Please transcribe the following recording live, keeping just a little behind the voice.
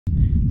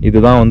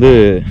இதுதான் வந்து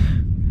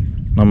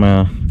நம்ம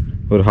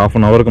ஒரு ½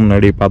 அன் ஹவருக்கு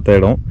முன்னாடி பார்த்த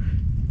இடம்.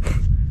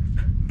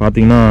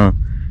 பார்த்தீங்கன்னா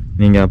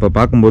நீங்கள் அப்போ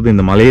பார்க்கும்போது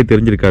இந்த மலையே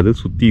தெரிஞ்சிருக்காது,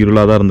 சுற்றி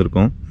இருளாக தான்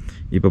இருந்திருக்கும்.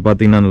 இப்போ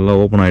பார்த்தீங்கன்னா நல்லா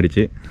ஓப்பன்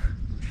ஆகிடுச்சு.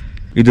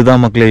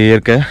 இதுதான் மக்களே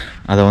இயற்கை.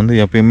 அதை வந்து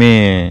எப்பயுமே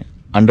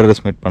அண்டர்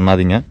எஸ்டிமேட்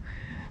பண்ணாதீங்க.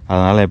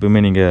 அதனால் எப்பயுமே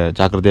நீங்கள்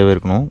ஜாக்கிரதையாகவே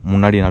இருக்கணும்.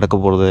 முன்னாடி நடக்க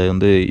போகிறத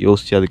வந்து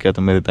யோசித்து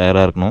அதுக்கேற்ற மாதிரி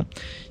தயாராக இருக்கணும்.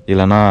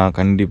 இல்லைனா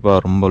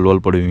கண்டிப்பாக ரொம்ப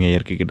லோல் படுவீங்க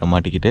இயற்கைக்கிட்ட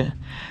மாட்டிக்கிட்டு.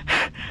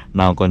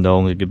 நான் கொஞ்சம்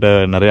அவங்கக்கிட்ட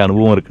நிறைய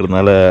அனுபவம்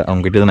இருக்கிறதுனால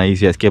அவங்ககிட்ட தான் நான்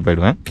ஈஸியாக எஸ்கேப்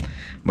ஆகிடுவேன்.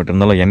 பட்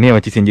இருந்தாலும் எண்ணெயை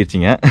வச்சு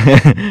செஞ்சிருச்சிங்க.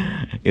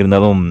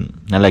 இருந்தாலும்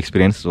நல்ல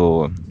எக்ஸ்பீரியன்ஸ். ஸோ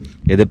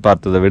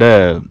எதிர்பார்த்ததை விட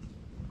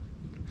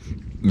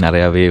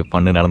நிறையாவே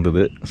ஃபன்னு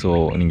நடந்தது. ஸோ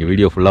நீங்கள்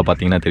வீடியோ ஃபுல்லாக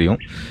பார்த்தீங்கன்னா தெரியும்.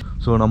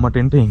 ஸோ நம்ம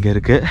டென்ட்டு இங்கே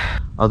இருக்குது.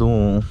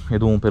 அதுவும்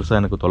எதுவும் பெருசாக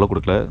எனக்கு தொல்லை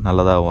கொடுக்கல,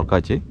 நல்லதாக ஒர்க்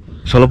ஆச்சு.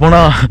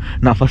 சொல்லப்போனால்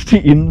நான் ஃபஸ்ட்டு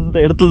இந்த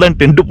இடத்துல தான்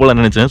டென்ட்டு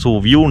போகலான்னு நினச்சேன். ஸோ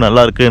வியூ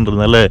நல்லா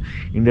இருக்குன்றதுனால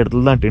இந்த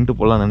இடத்துல தான் டென்ட்டு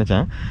போகலான்னு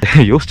நினச்சேன்.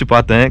 யோசித்து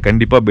பார்த்தேன்,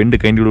 கண்டிப்பாக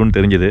பெண்டு கைண்டிவிடுன்னு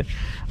தெரிஞ்சுது.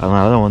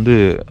 அதனால தான் வந்து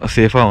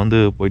சேஃபாக வந்து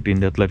போயிட்டு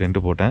இந்த இடத்துல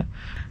டென்ட்டு போட்டேன்.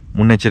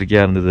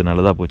 முன்னெச்சரிக்கையாக இருந்தது,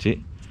 நல்லதாக போச்சு.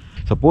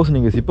 சப்போஸ்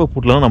நீங்கள் சிப்பை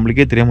போட்டலாம்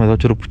நம்மளுக்கே தெரியாமல்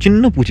ஏதாச்சும் ஒரு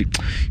சின்ன பூச்சி,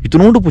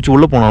 இத்தனோண்டு பூச்சி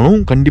உள்ளே போனாலும்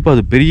கண்டிப்பாக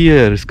அது பெரிய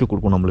ரிஸ்க்கு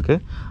கொடுக்கும் நம்மளுக்கு.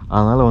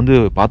 அதனால் வந்து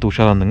பார்த்து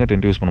உஷாராக இருந்துங்க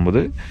டென்ட் யூஸ்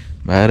பண்ணும்போது.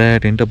 வேறு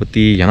டென்ட்டை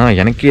பற்றி, ஏன்னா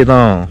எனக்கே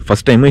தான்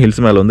ஃபஸ்ட் டைமு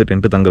ஹில்ஸ் மேலே வந்து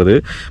டென்ட்டு தங்குறது.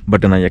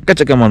 பட் நான்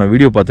எக்கச்சக்கமான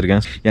வீடியோ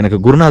பார்த்துருக்கேன். எனக்கு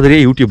குருநாதரே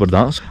யூடியூபர்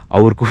தான்.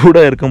 அவர் கூட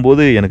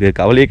இருக்கும்போது எனக்கு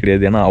கவலையே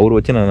கிடையாது, ஏன்னா அவர்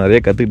வச்சு நான் நிறைய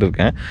கற்றுக்கிட்டு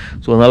இருக்கேன்.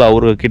 ஸோ அதனால்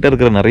அவர்கிட்ட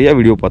இருக்கிற நிறையா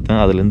வீடியோ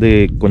பார்த்தேன். அதுலேருந்து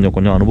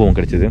கொஞ்சம் அனுபவம்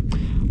கிடைச்சிது.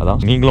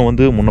 அதான் நீங்களும்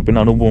வந்து முன்ன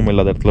பின்ன அனுபவம்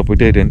இல்லாத இடத்துல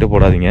போய்ட்டு டென்ட்டு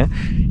போடாதீங்க.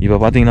 இப்போ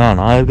பார்த்தீங்கன்னா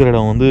நான் இருக்கிற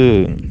இடம் வந்து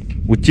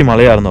உச்சி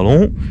மலையாக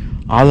இருந்தாலும்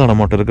ஆள்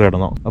நடமாட்டம் இருக்கிற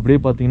இடம் தான். அப்படியே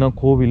பார்த்தீங்கன்னா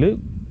கோவில்,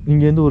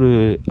 இங்கேருந்து ஒரு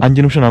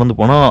 5 நிமிஷம் நடந்து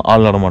போனால்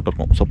ஆள் நடமாட்டம்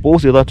இருக்கும்.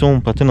 சப்போஸ் ஏதாச்சும்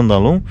பிரச்சனை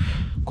இருந்தாலும்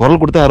குரல்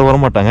கொடுத்து யாரும்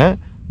வரமாட்டாங்க.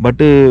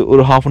 பட்டு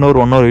ஒரு ½ அன் ஹவர்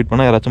 1 ஹவர் வெயிட்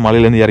பண்ணால் யாராச்சும்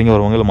மலையிலேருந்து இறங்கி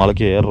வருவாங்க, இல்லை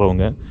மலைக்கு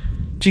ஏறுறவங்க.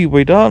 உச்சிக்கு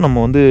போயிட்டா நம்ம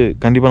வந்து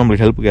கண்டிப்பாக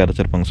நம்மளுக்கு ஹெல்ப்புக்கு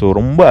யாராச்சிருப்பாங்க. ஸோ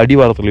ரொம்ப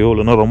அடிவாரத்துலையோ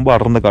இல்லைன்னா ரொம்ப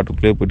அடர்ந்த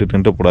காட்டுக்குள்ளேயோ போய்ட்டு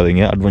டென்ட்டு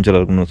போடாதீங்க. அட்வென்ச்சராக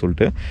இருக்கணும்னு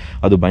சொல்லிட்டு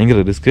அது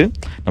பயங்கர ரிஸ்க்கு.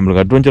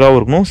 நம்மளுக்கு அட்வென்ச்சராகவும்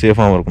இருக்கணும்,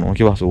 சேஃபாகவும் இருக்கணும்.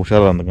 ஓகேவா? ஸோ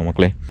உஷாராக இருந்துங்க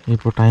மக்களே.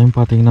 இப்போ டைம்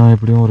பார்த்தீங்கன்னா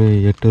எப்படியும் ஒரு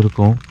 8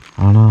 இருக்கும்.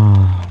 ஆனால்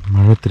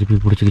மழை திருப்பி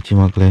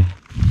பிடிச்சிக்கிச்சு மக்களே.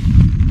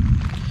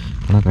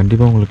 ஆனால்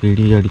கண்டிப்பாக உங்களுக்கு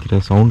இடி அடிக்கிற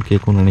சவுண்ட்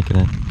கேட்கும்னு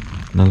நினைக்கிறேன்.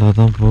 நல்லா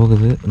தான்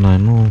போகுது. நான்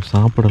இன்னும்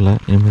சாப்பிடலை,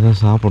 இனிமேல்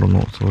தான்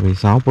சாப்பிடணும். ஸோ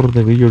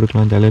சாப்பிட்றத வீடியோ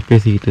எடுக்கலாம் ஜாலியாக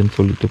பேசிக்கிட்டுன்னு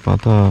சொல்லிட்டு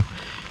பார்த்தா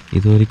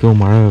இது வரைக்கும்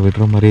மழை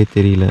விடுற மாதிரியே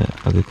தெரியல.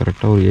 அது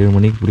கரெக்டாக ஒரு 7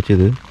 மணிக்கு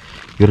பிடிச்சது.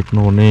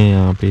 இருட்டின உடனே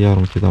பெய்ய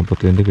ஆரம்பிச்சது.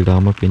 அப்போத்துலேருந்து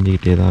விடாமல்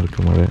பெஞ்சிக்கிட்டே தான்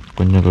இருக்குது மழை.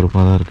 கொஞ்சம்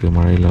கடுப்பாக தான் இருக்குது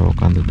மழையில்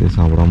உட்காந்துட்டு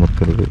சாப்பிடாமல்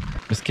இருக்கிறது.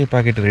 பிஸ்கெட்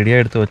பாக்கெட்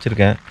ரெடியாக எடுத்து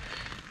வச்சுருக்கேன்,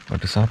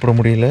 பட் சாப்பிட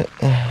முடியல.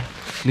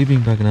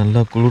 ஸ்லீப்பிங் பேக்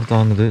நல்லா குளிர்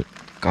தாங்குது.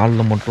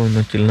 காலில் மட்டும்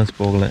இன்னும் சில்னஸ்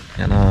போகலை,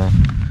 ஏன்னா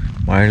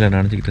மழையில்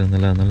நனைஞ்சிக்கிட்டு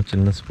இருந்தால அதனால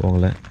சில்னஸ்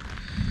போகலை.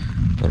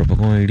 ஒரு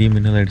பக்கம் இடி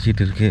மின்னல்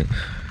அடிச்சிட்டு இருக்குது,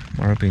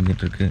 மழை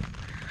பெஞ்சிட்ருக்கு.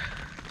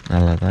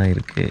 நல்லா தான்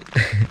இருக்குது.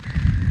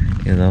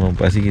 இருந்தாலும்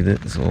பசிக்குது.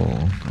 ஸோ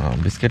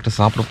பிஸ்கெட்டை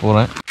சாப்பிட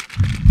போகிறேன்.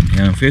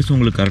 என் ஃபேஸ்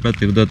உங்களுக்கு கரெக்டாக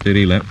தெரியுதா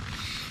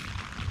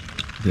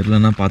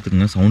தெரியலன்னா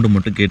பார்த்துக்குங்க, சவுண்டு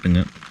மட்டும்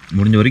கேட்டுங்க.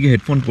 முடிஞ்ச வரைக்கும்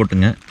ஹெட்ஃபோன்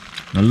போட்டுங்க.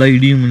 நல்லா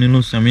இடியும்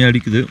மின்னலும் செமையாக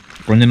அடிக்குது.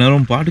 கொஞ்ச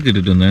நேரம் பாட்டு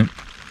கேட்டுட்டு இருந்தேன்.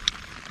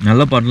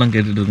 நல்ல பாட்டெலாம்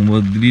கேட்டுட்டு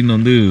இருக்கும்போது திடீர்னு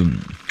வந்து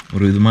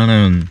ஒரு விதமான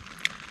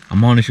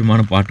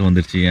அமானுஷமான பாட்டு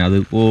வந்துருச்சு. அது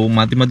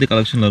மாற்றி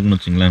கலெக்ஷனில் இருக்குன்னு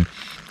வச்சுங்களேன்.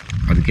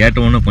 அது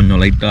கேட்டவுடனே கொஞ்சம்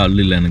லைட்டாக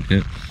அல்ல, எனக்கு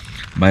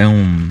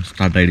பயம்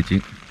ஸ்டார்ட் ஆகிடுச்சு.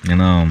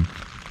 ஏன்னா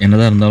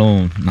என்னதான் இருந்தாலும்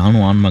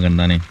நானும் ஆண்மகன்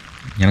தானே,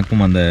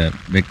 எனக்கும் அந்த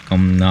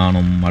வெக்கம்,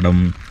 நாணம்,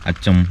 மடம்,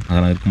 அச்சம்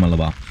அதெல்லாம் இருக்கும்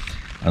அல்லவா.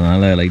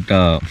 அதனால்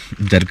லைட்டாக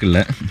ஜர்க்கு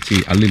இல்லை,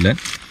 அல்ல.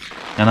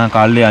 ஏன்னா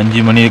காலையில்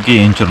 5 மணிக்கு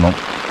ஏஞ்சிடணும்.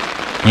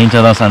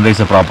 ஏஞ்சா தான்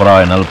சன்ரைஸை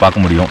ப்ராப்பராக என்னால்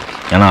பார்க்க முடியும்.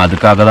 ஏன்னா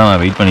அதுக்காக தான்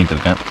நான் வெயிட் பண்ணிகிட்டு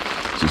இருக்கேன்.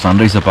 ஸோ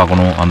சன்ரைஸை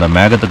பார்க்கணும், அந்த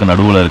மேகத்துக்கு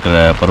நடுவில் இருக்கிற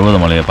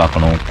பர்வதமலையை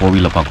பார்க்கணும்,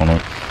 கோவிலை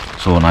பார்க்கணும்.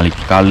 ஸோ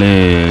நாளைக்கு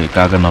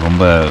காலைக்காக நான்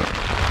ரொம்ப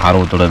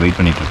ஆர்வத்தோடு வெயிட்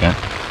பண்ணிகிட்ருக்கேன்.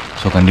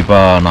 ஸோ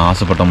கண்டிப்பாக நான்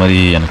ஆசைப்பட்ட மாதிரி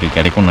எனக்கு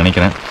கிடைக்கும்னு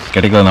நினைக்கிறேன்.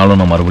 கிடைக்கிறதுனாலும்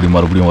நான்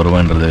மறுபடியும்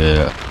வருவேன்றது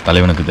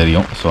தலைவனுக்கு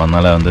தெரியும். ஸோ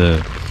அதனால் வந்து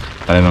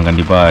தலைவன்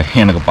கண்டிப்பாக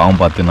எனக்கு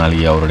பாவம் பார்த்து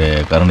நாளைக்கு அவருடைய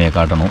கருணையை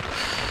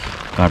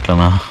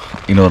காட்டலனா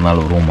இன்னொரு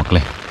நாள் வருவோம்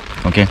மக்களே.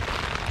 ஓகே,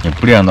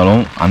 எப்படியா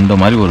இருந்தாலும் அந்த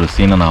மாதிரி ஒரு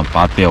சீனை நான்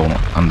பார்த்தே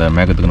ஆகணும். அந்த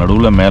மேகத்துக்கு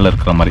நடுவில் மேலே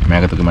இருக்கிற மாதிரி,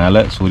 மேகத்துக்கு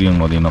மேலே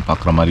சூரியன் உதயம்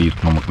பார்க்குற மாதிரி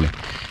இருக்கணும் மக்களே.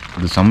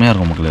 அது செம்மையாக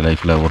இருக்கும் மக்களே.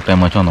 லைஃப்பில் ஒரு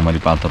டைமாச்சும் அந்த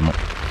மாதிரி பார்த்துடணும்.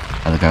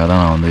 அதுக்காக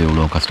தான் நான் வந்து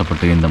இவ்வளோ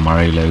கஷ்டப்பட்டு இந்த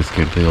மழையில்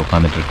ரிஸ்க் எடுத்து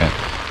உட்காந்துட்ருக்கேன்.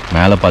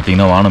 மேலே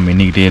பார்த்தீங்கன்னா வானம்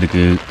மின்னிக்கிட்டே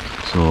இருக்குது.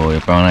 ஸோ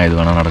எப்போ வேணால் எது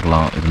வேணால்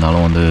நடக்கலாம்.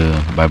 இருந்தாலும் வந்து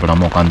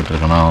பயப்படாமல்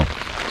உட்காந்துட்ருக்கேன்னா,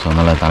 ஸோ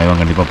அதனால்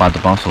தலைவன் கண்டிப்பாக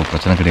பார்த்துப்பான். ஸோ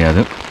பிரச்சனை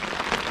கிடையாது.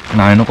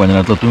 நான் இன்னும் கொஞ்சம்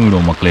நேரத்தில்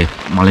தூங்கிடுவோம் மக்களே.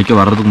 மலைக்கு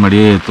வர்றதுக்கு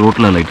முன்னாடியே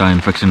த்ரோட்டில் லைட்டாக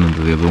இன்ஃபெக்ஷன்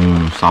இருந்தது.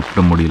 எதுவும்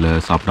சாப்பிட முடியல,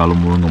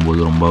 சாப்பிட்டாலும்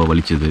முழுங்கும்போது ரொம்ப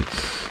வலிச்சுது.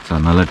 ஸோ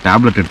அதனால்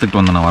டேப்லெட் எடுத்துகிட்டு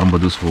வந்தேன் நான்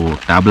வரும்போது. ஸோ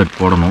டேப்லெட்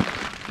போடணும்.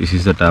 This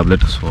is the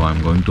tablet. So I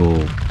am going to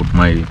put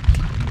my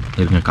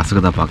இருங்க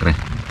கசக்குதா பார்க்குறேன்.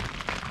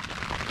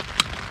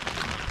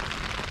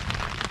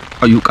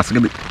 ஐயோ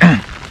கசக்குது.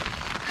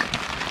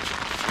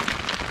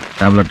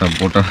 டேப்லெட்டை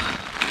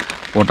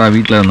போட்டால்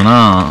வீட்டில் இருந்தேன்னா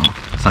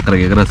சர்க்கரை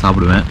கேட்குற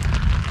சாப்பிடுவேன்.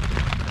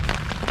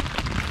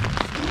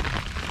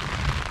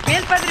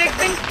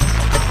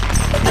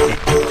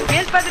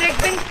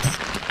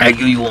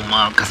 ஐயோம்மா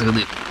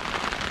கசக்குது.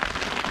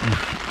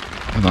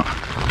 அதான்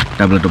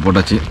டேப்லெட்டை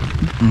போட்டாச்சு.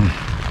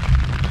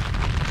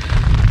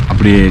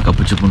 அப்படியே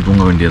கப்பு சிப்புன்னு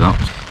தூங்க வேண்டியதான்.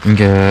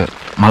 இங்கே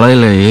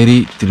மலையில் ஏறி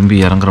திரும்பி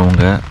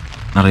இறங்குறவங்க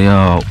நிறையா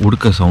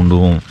உடுக்க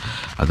சவுண்டும்,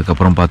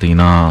 அதுக்கப்புறம்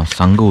பார்த்தீங்கன்னா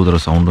சங்கு ஊதுற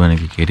சவுண்டும்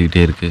எனக்கு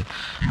கேட்டுக்கிட்டே இருக்குது.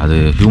 அது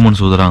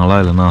ஹியூமன்ஸ் ஊதுறாங்களா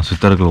இல்லைன்னா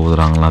சித்தர்கள்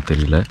ஊதுறாங்களா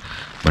தெரியல.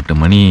 பட்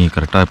மணி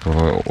கரெக்டாக இப்போ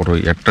ஒரு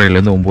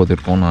 8:30லேருந்து 9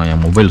 இருக்கும். நான்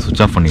என் மொபைல்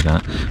சுவிட்ச் ஆஃப்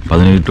பண்ணிட்டேன்.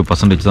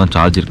 18% தான்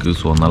சார்ஜ் இருக்குது.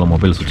 ஸோ அதனால்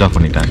மொபைல் சுவிட்ச் ஆஃப்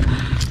பண்ணிட்டேன்.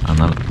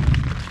 அதனால்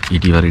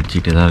ஈட்டி வேறு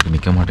இடிச்சிக்கிட்டே தான் இருக்குது,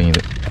 நிற்க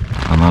மாட்டேங்குது.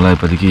 அதனால்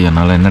இப்போதைக்கு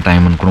என்னால் என்ன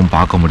டைம்னு கூட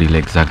பார்க்க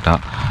முடியல எக்ஸாக்டாக.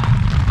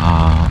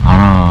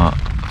 ஆனால்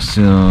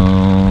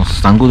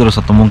சங்குதிர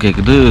சத்தமும்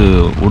கேட்குது,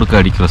 உடுக்க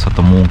அடிக்கிற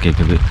சத்தமும்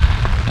கேட்குது.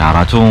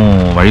 யாராச்சும்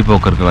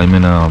வழிபோக்கர்கள், ஐ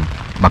மீன்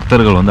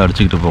பக்தர்கள் வந்து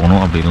அடிச்சுக்கிட்டு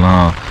போகணும், அப்படின்னா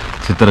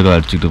சித்தர்கள்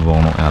அடிச்சுக்கிட்டு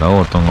போகணும். யாரோ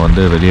ஒருத்தவங்க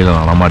வந்து வெளியில்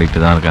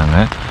நடமாடிட்டு தான் இருக்காங்க.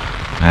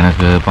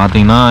 எனக்கு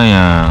பார்த்திங்கன்னா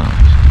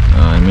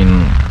ஐ மீன்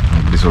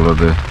எப்படி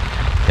சொல்கிறது,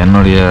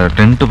 என்னுடைய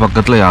டென்ட்டு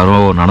பக்கத்தில் யாரோ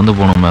நடந்து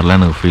போன மாதிரிலாம்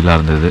எனக்கு ஃபீலாக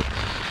இருந்தது.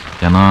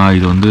 ஏன்னா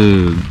இது வந்து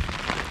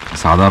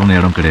சாதாரண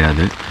இடம்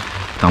கிடையாது,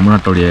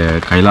 தமிழ்நாட்டுடைய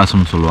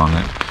கைலாசம்னு சொல்லுவாங்க.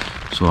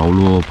 ஸோ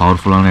அவ்வளோ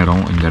பவர்ஃபுல்லான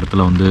இடம். இந்த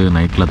இடத்துல வந்து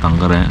நைட்டில்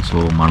தங்குறேன். ஸோ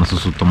மனசு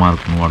சுத்தமாக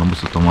இருக்கணும், உடம்பு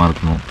சுத்தமாக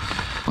இருக்கணும்.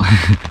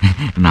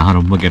 நான்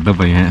ரொம்ப கெட்ட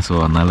பையன். ஸோ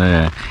அதனால்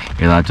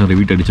ஏதாச்சும்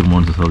ரிவீட்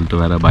அடிச்சிருமோன்னு சொல்லிட்டு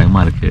வேறு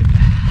பயமாக இருக்குது.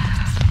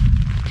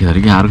 இது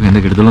வரைக்கும் யாருக்கும்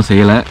எந்த கெடுதலும்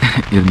செய்யலை.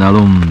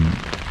 இருந்தாலும்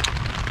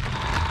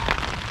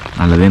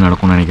நல்லதே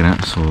நடக்கும்னு நினைக்கிறேன்.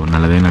 ஸோ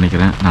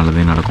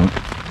நல்லதே நடக்கும்.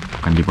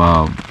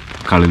 கண்டிப்பாக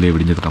காலையிலே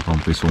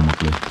விடிஞ்சதுக்கப்புறம் பேசுவோம்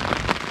மக்களே.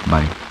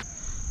 பாய்.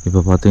 இப்போ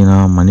பார்த்தீங்கன்னா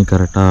மணி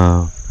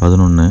கரெக்டாக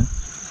 11.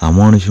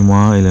 அமானுஷமா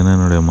இல்லைன்னா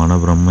என்னுடைய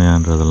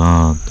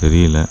மனப்பிரமையான்றதெல்லாம்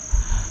தெரியல.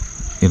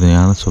 இதை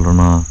ஏன்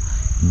சொல்கிறேன்னா,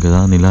 இங்கே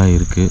தான் நிலா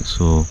இருக்குது.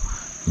 ஸோ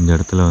இந்த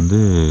இடத்துல வந்து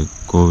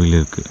கோவில்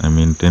இருக்குது. ஐ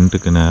மீன்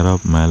டென்ட்டுக்கு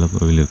நேராக மேலே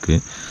கோவில்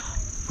இருக்குது.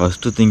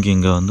 ஃபஸ்ட்டு திங்க்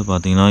இங்கே வந்து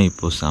பார்த்திங்கன்னா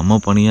இப்போது செம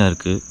பனியாக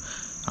இருக்குது.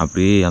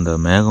 அப்படியே அந்த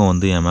மேகம்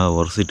வந்து என் மேலே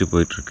உரசிட்டு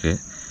போயிட்டுருக்கு.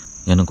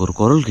 எனக்கு ஒரு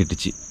குரல்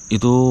கேட்டுச்சு.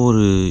 ஏதோ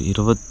ஒரு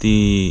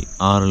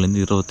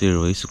 26லேருந்து 27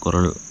 வயசு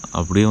குரல்.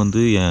 அப்படியே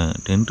வந்து என்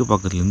டென்ட்டு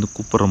பக்கத்துலேருந்து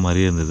கூப்பிட்ற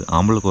மாதிரியே இருந்தது.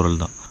 ஆம்பளை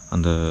குரல் தான்.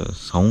 அந்த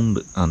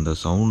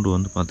சவுண்டு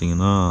வந்து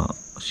பார்த்திங்கன்னா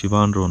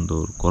சிவான்ற அந்த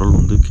ஒரு குரல்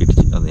வந்து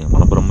கேட்டுச்சு. அது என்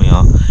மனப்பிரமையா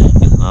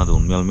இல்லைன்னா அது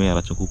உண்மையாலுமே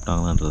யாராச்சும்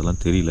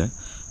கூப்பிட்டாங்களான்றதெல்லாம் தெரியல.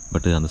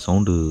 பட் அந்த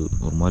சவுண்டு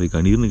ஒரு மாதிரி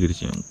கணீர்னு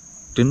கேட்டுச்சு.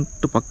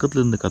 டென்ட்டு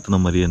பக்கத்தில் இருந்து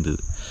கத்துன மாதிரியே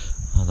இருந்தது.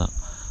 அதான்.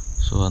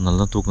 ஸோ அதனால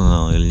தான்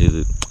தூக்கம்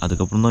எழுஞ்சிது.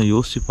 அதுக்கப்புறம் தான்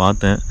யோசித்து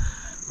பார்த்தேன்.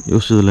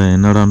 யோசிச்சதில்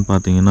என்னடான்னு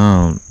பார்த்தீங்கன்னா,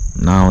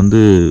 நான்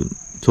வந்து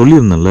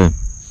சொல்லியிருந்தேன்ல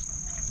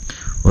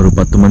ஒரு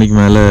 10 மணிக்கு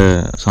மேலே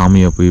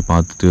சாமியை போய்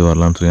பார்த்துட்டு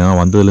வரலான்னு சொல்லி. ஏன்னா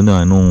வந்ததுலேருந்து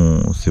நான் இன்னும்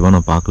சிவனை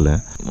பார்க்கல.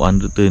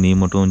 வந்துட்டு நீ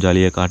மட்டும்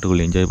ஜாலியாக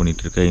காட்டுக்குள்ளே என்ஜாய்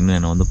பண்ணிகிட்டு இருக்க, இன்னும்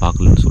என்னை வந்து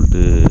பார்க்கலன்னு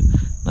சொல்லிட்டு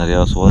நிறையா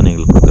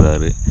சோதனைகள்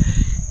கொடுக்குறாரு.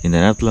 இந்த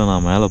நேரத்தில்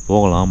நான் மேலே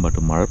போகலாம், பட்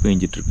மழை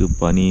பெஞ்சிட்ருக்கு,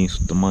 பனி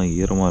சுத்தமாக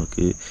ஈரமாக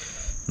இருக்குது.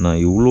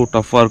 நான் இவ்வளோ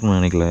டஃப்பாக இருக்குன்னு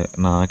நினைக்கல.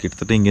 நான்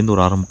கிட்டத்தட்ட இங்கேருந்து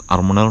ஒரு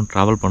அரை மணி நேரம்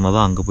ட்ராவல் பண்ணால்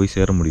தான் அங்கே போய்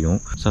சேர முடியும்.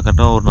 ஸோ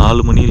கரெக்டாக ஒரு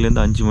 4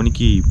 மணிலேருந்து 5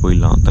 மணிக்கு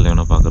போயிடலாம்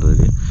தலைவனை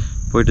பார்க்குறதுக்கு.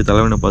 போயிட்டு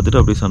தலைவனை பார்த்துட்டு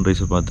அப்படியே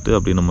சன்ரைஸை பார்த்துட்டு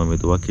அப்படியே நம்ம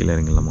மெதுவாக கீழே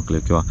இறங்கிடலாம் மக்கள்.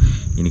 ஓகேவா?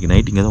 இன்றைக்கி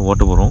நைட் இங்கே தான்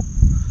ஓட்ட போகிறோம்.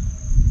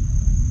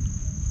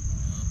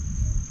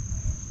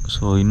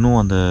 ஸோ இன்னும்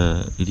அந்த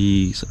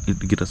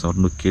இடிக்கிற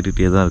சவுண்டு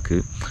கேட்டுகிட்டே தான்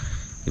இருக்குது.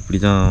 எப்படி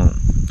தான்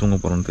தூங்க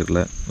போகிறோன்னு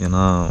தெரியல.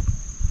 ஏன்னா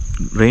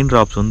ரெயின்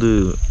ட்ராப்ஸ் வந்து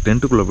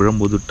டென்ட்டுக்குள்ளே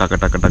விழும்போது டக்க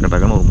டக்க டக்க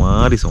டக்குன்னு ஒரு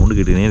மாதிரி சவுண்டு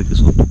கேட்டுனே இருக்குது.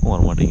 ஸோ தூக்கம்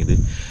வர மாட்டேங்குது.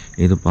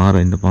 இது பாறை.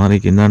 இந்த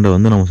பாறைக்கு இந்தாண்ட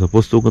வந்து நம்ம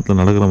சப்போஸ்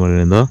தூக்கத்தில் நடக்கிற மாதிரி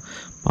இருந்தால்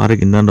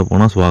பாறைக்கு இந்தாண்ட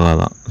போனால்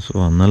சுவாகாதான். ஸோ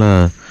அதனால்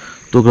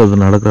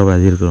தூக்கத்தில் நடக்கிற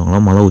வியாதி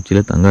இருக்கிறவங்களாம் மலை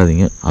உச்சியில்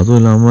தங்காதீங்க. அதுவும்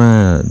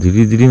இல்லாமல்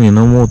திடீர்னு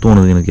என்னமோ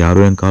தோணுது எனக்கு,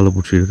 யாரோ என் காலை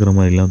பிடிச்சி எடுக்கிற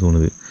மாதிரிலாம்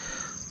தோணுது.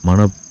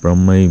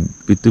 மனப்பிரமை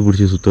பித்து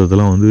பிடிச்சி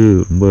சுற்றுறதுலாம் வந்து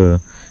ரொம்ப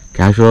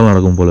கேஷுவலாக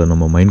நடக்கும் போல்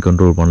நம்ம மைண்ட்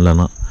கண்ட்ரோல்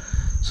பண்ணலன்னா.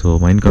 So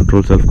mind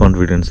control, self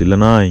confidence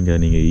இல்லைனா இங்கே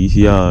நீங்கள்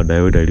ஈஸியாக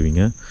டைவர்ட்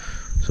ஆகிடுவீங்க.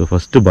 ஸோ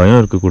ஃபஸ்ட்டு பயம்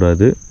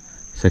இருக்கக்கூடாது.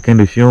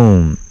 செகண்ட் விஷயம்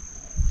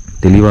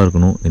தெளிவாக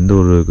இருக்கணும். எந்த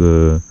ஒரு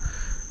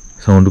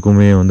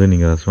சவுண்டுக்குமே வந்து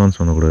நீங்கள்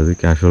ரெஸ்பான்ஸ் பண்ணக்கூடாது,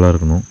 கேஷுவலாக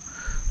இருக்கணும்.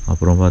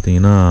 அப்புறம்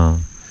பார்த்தீங்கன்னா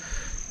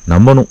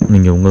நம்பணும்.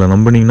 நீங்கள் உங்களை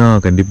நம்பினீங்கன்னா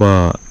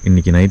கண்டிப்பாக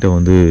இன்றைக்கி நைட்டை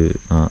வந்து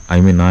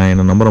நான்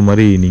என்னை நம்புகிற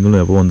மாதிரி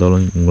நீங்களும் எப்போ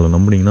வந்தாலும் உங்களை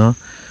நம்பினீங்கன்னா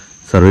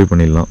சர்வே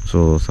பண்ணிடலாம். ஸோ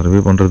சர்வே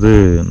பண்ணுறது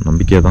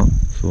நம்பிக்கை தான்.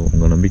 ஸோ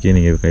உங்கள் நம்பிக்கையை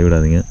நீங்கள்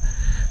கைவிடாதீங்க.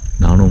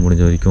 நானும்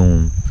முடிஞ்ச வரைக்கும்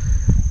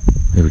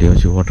இப்படியே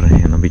வச்சு ஓட்டுறேன்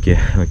என் நம்பிக்கை.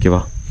 ஓகேவா?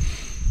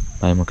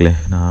 பாய் மக்களே.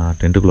 நான்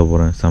டென்ட்டுக்குள்ளே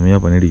போகிறேன்.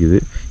 செமையாக பனி அடிக்குது.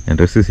 என்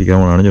ட்ரெஸ்ஸு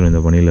சீக்கிரமாக நனைஞ்சிடும்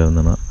இந்த பனியில்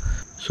இருந்தேன்னா.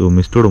 ஸோ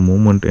மிஸ்டோட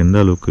மூமெண்ட் எந்த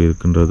அளவுக்கு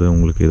இருக்குன்றது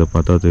உங்களுக்கு இதை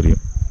பார்த்தா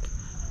தெரியும்.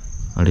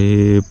 அப்படியே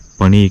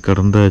பனி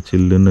கடந்த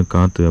சில்லுன்னு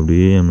காற்று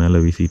அப்படியே என் மேலே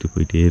வீசிக்கிட்டு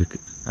போயிட்டே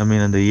இருக்குது. ஐ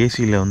மீன் அந்த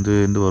ஏசியில்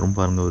வந்து வரும்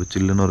பாருங்கள் ஒரு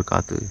சில்லுன்னு ஒரு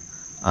காற்று,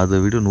 அதை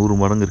விட 100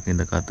 மடங்கு இருக்குது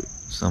இந்த காற்று.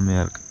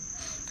 செம்மையாக இருக்குது.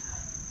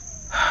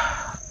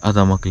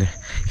 அதான் மக்களே,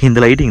 இந்த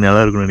லைட்டிங்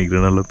நல்லா இருக்குன்னு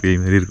நினைக்கிறேன். நல்லா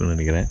பேய் மாரி இருக்குன்னு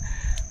நினைக்கிறேன்.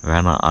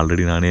 வேணாம்,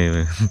 ஆல்ரெடி நானே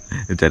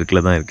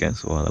சர்க்கில் தான் இருக்கேன்.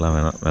 ஸோ அதெல்லாம்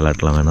வேணாம்,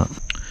 விளையாட்டுலாம் வேணாம்.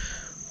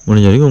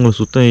 முடிஞ்ச வரைக்கும் உங்களை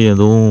சுத்தம்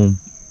எதுவும்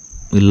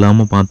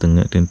இல்லாமல்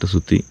பார்த்துங்க டென்ட்டை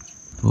சுற்றி.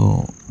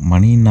 இப்போது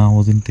மணி என்ன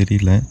ஆகுதுன்னு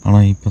தெரியல,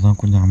 ஆனால் இப்போ தான்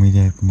கொஞ்சம்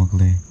அமைதியாக இருக்குது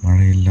மக்களே.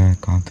 மழை இல்லை,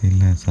 காற்று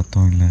இல்லை,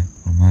 சத்தம் இல்லை,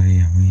 ஒரு மாதிரி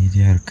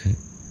அமைதியாக இருக்குது.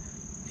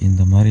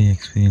 இந்த மாதிரி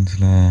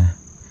எக்ஸ்பீரியன்ஸில்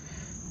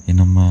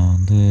நம்ம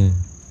வந்து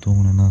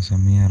தூங்கணுன்னா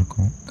செம்மையாக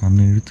இருக்கும். கண்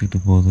இழுத்துக்கிட்டு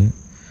போகுது.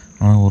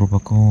 ஆனால் ஒரு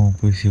பக்கம்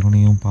போய்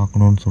சிவனையும்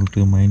பார்க்கணுன்னு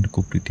சொல்லிட்டு மைண்டு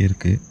கூப்பிட்டுட்டே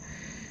இருக்குது.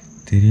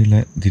 தெரியல,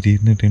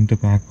 திடீர்னு டென்ட்டை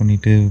பேக்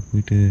பண்ணிவிட்டு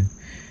போயிட்டு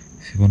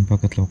சிவன்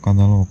பக்கத்தில்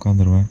உட்காந்தாலும்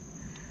உட்காந்துருவேன்.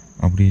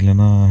 அப்படி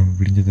இல்லைன்னா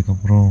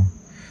விடிஞ்சதுக்கப்புறம்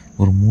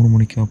ஒரு 3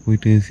 மணிக்காக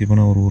போயிட்டு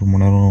சிவனை ஒரு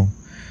மணி நேரம்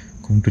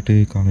கும்பிட்டுட்டு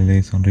காலையிலே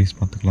சன்ரைஸ்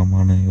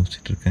பார்த்துக்கலாமான்னு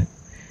யோசிச்சுட்ருக்கேன்.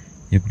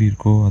 எப்படி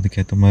இருக்கோ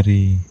அதுக்கேற்ற மாதிரி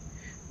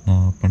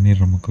நான்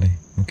பண்ணிடுறேன் மக்களே.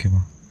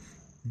 ஓகேவா?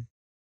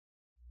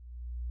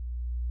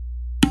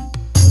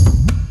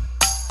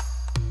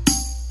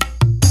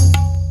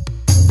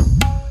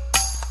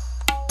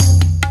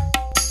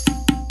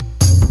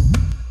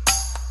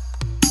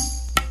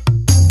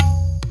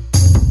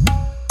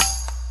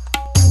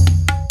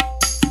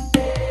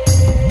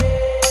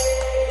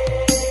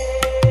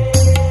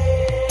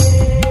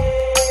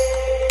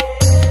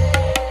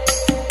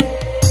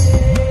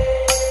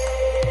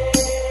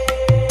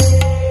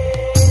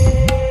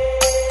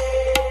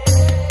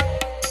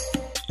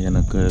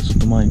 எனக்கு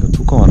சுத்தமாக இங்கே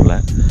தூக்கம் வரல.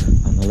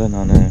 அதனால்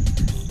நான்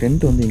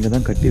டென்ட் வந்து இங்கே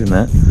தான்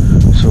கட்டியிருந்தேன்.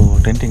 ஸோ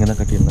டென்ட் இங்கே தான்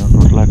கட்டியிருந்தேன்.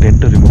 டோட்டலாக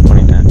டென்ட்டை ரிமூவ்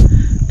பண்ணிட்டேன்.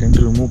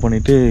 டென்ட்டு ரிமூவ்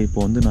பண்ணிவிட்டு இப்போ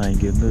வந்து நான்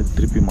இங்கேருந்து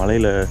திருப்பி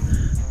மலையில்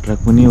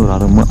ட்ரக் பண்ணி ஒரு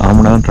அரை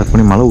மணி நேரம் ட்ரக்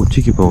பண்ணி மலை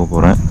உச்சிக்கு போக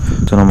போகிறேன்.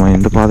 ஸோ நம்ம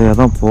இந்த பாதையாக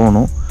தான்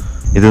போகணும்.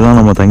 இதுதான்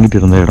நம்ம தங்கிட்டு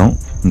இருந்த இடம்.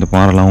 இந்த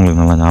பாறைலாம்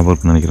உங்களுக்கு நல்லா ஞாபகம்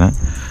இருக்குன்னு நினைக்கிறேன்.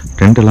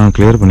 டென்ட்டெல்லாம்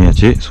கிளியர்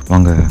பண்ணியாச்சு. ஸோ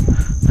வாங்க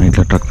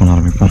நைட்டில் ட்ரக் பண்ண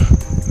ஆரம்பிப்போம்.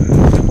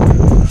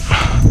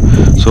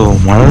 ஸோ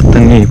மழை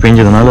தண்ணி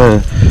பெஞ்சதுனால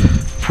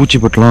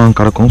பூச்சிப்பட்டுலாம்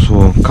கிடக்கும். ஸோ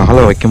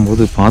காலை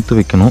வைக்கும்போது பார்த்து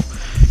வைக்கணும்.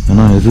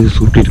 ஏன்னா எது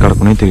சுட்டிட்டு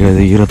கிடக்குனே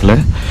தெரியாது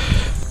ஈரத்தில்.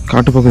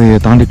 காட்டுப்பகுதியை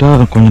தாண்டிட்டா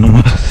கொஞ்சம்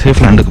நம்ம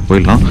சேஃப் லேண்டுக்கு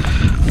போயிடலாம்.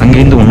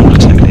 அங்கேருந்து ஒன்றும்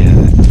பிரச்சனை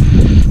கிடையாது.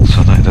 ஸோ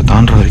அதான் இதை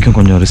தாண்டுற வரைக்கும்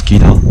கொஞ்சம் ரிஸ்கி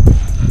தான்.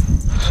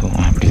 ஸோ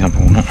அப்படி தான்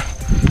போகணும்.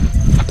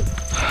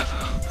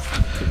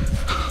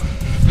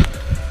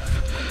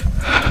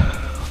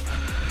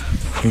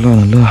 ஃபுல்லாக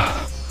நல்லா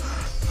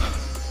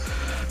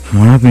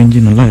மழை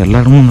பெஞ்சு நல்லா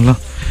எல்லா இடமும் நல்லா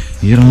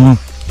ஈரமாக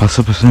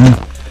பசன்னு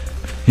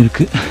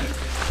இருக்குது.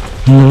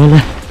 இந்த வேலை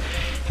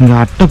இங்கே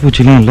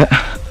அட்டைப்பூச்சிலாம் இல்லை.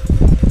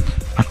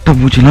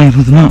 அட்டைப்பூச்சிலாம்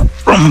இருந்ததுன்னா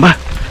ரொம்ப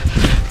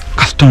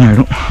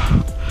கஷ்டமாயிடும்.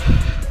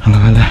 அந்த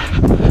வேலை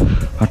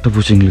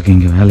அட்டைப்பூச்சிங்களுக்கு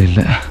இங்கே வேலை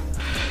இல்லை.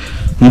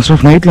 மோஸ்ட்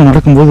ஆஃப் நைட்டில்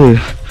நடக்கும்போது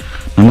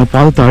நல்லா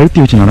பாதத்தை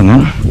அழுத்தி வச்சு நடங்க.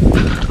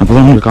 அப்போ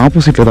தான் உங்களுக்கு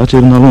ஆப்போசிட்டில்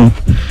ஏதாச்சும் இருந்தாலும்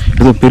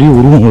ஏதோ பெரிய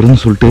உருவம்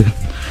வருதுன்னு சொல்லிட்டு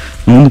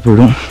நகர்ந்து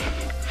போயிடும்.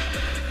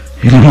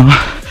 இல்லைன்னா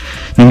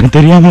நீங்கள்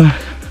தெரியாமல்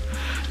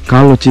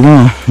கால் வச்சு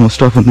தான்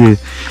மோஸ்ட் ஆஃப் வந்து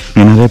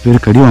இங்கே நிறைய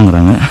பேர் கடி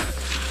வாங்குறாங்க.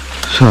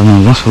 ஸோ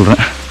அதனால தான்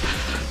சொல்கிறேன்.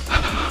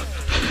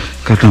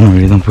 கரெக்டான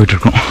வழி தான்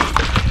போயிட்டுருக்கோம்.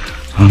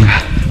 வாங்க.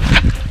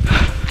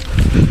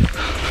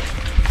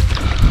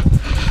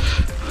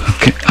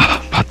 ஓகே,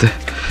 பார்த்து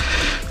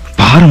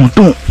பாறை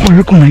மட்டும்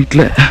ஒழுக்கும்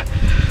நைட்டில்.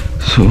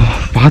 ஸோ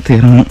பார்த்து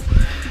இறங்கணும்,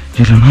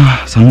 இல்லைன்னா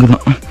சங்கு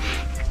தான்.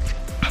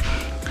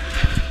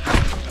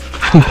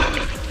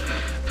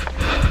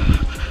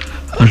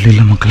 அப்படி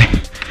இல்லை மக்களே.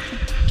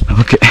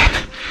 ஓகே,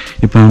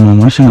 இப்போ நம்ம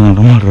மனுஷங்க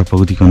நடமாடுற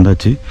பகுதிக்கு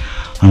வந்தாச்சு.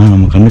 ஆனால்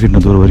நம்ம கண்ணு கிட்ட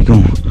தூரம்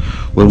வரைக்கும்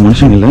ஒரு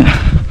மனுஷங்க இல்லை.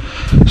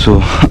 ஸோ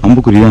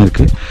அம்புக்குறி தான்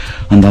இருக்குது.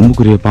 அந்த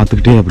அம்புக்குறியை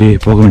பார்த்துக்கிட்டே அப்படியே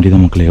போக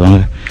வேண்டியதான் மக்களே.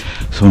 வாங்க.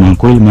 ஸோ நான்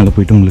கோயில் மேலே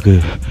போயிட்டு உங்களுக்கு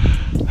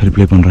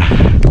ரிப்ளை பண்ணுறேன்.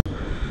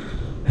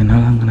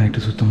 என்னால் அங்கே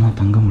நைட்டு சுத்தமாக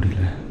தங்க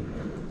முடியல.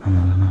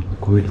 அதனால் நான் இப்போ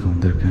கோயிலுக்கு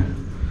வந்திருக்கேன்.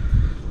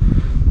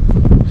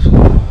 ஸோ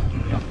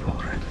நல்லா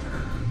போகிறேன்.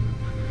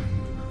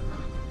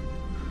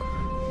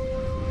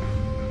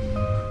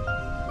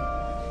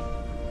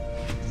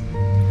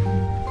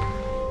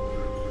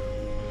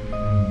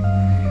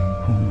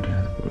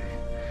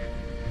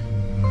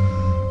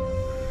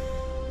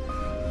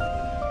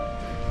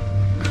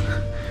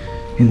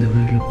 இந்த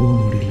வழியில் போக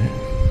முடியல.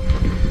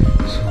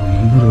 ஸோ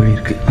இன்னொரு வழி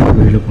இருக்குது, அந்த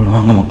வழியில் போகலாம்.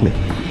 வாங்க மக்களே.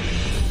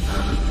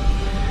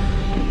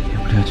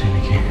 எப்படியாச்சும்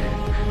இன்றைக்கி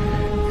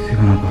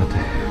சிவனை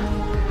பார்த்து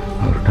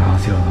அவர்கிட்ட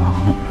ஆசீர்வாதம்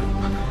வாங்கணும்.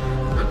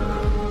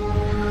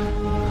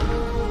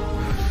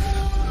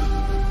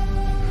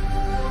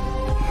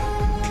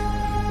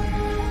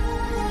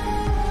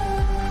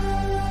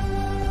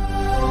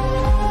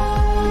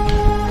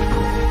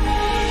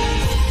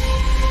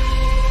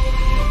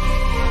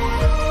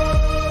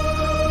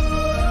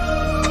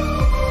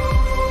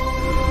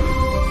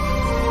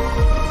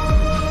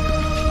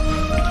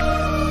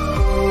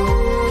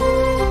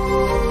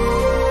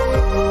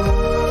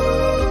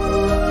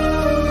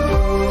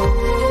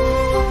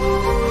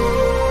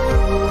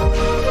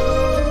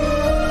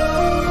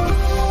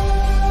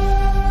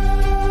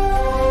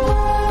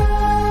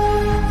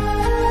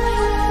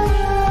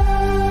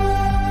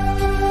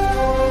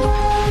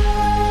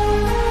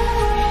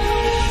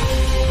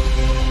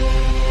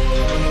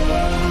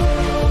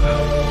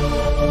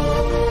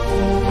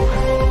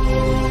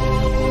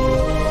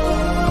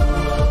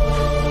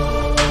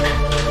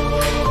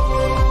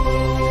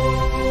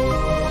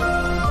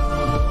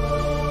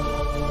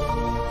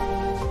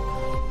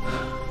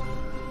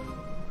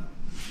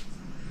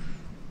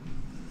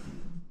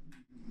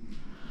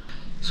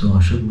 ஸோ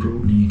அசோக் ப்ரோ,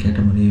 நீங்கள் கேட்ட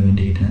மாதிரியே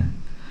வேண்டிக்கிட்டேன்.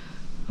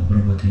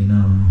 அப்புறம் பார்த்தீங்கன்னா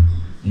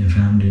என்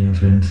ஃபேமிலி, என்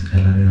ஃப்ரெண்ட்ஸ்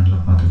எல்லோரையும் நல்லா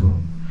பார்த்துக்கோ.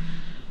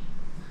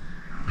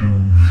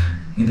 அப்புறம்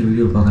இந்த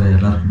வீடியோ பார்க்குற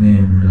எல்லாருக்குமே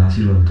உங்களுடைய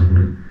ஆசீர்வாதத்தை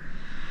கொடு.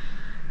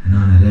 ஏன்னா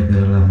நிறைய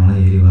பேரால் மலை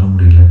ஏறி வர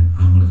முடியல,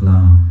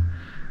 அவங்களுக்குலாம்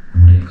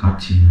நம்முடைய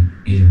காட்சி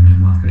இது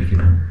மூலயமா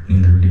கிடைக்கட்டும்,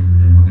 இந்த வீடியோ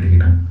மூலயமா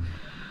கிடைக்கட்டும்.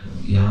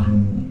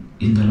 யாரும்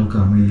இந்த அளவுக்கு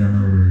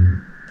அமைதியான ஒரு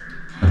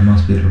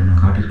அட்மாஸ்பியரில்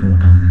நான் காட்டியிருக்க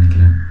மாட்டாங்கன்னு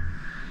நினைக்கிறேன்.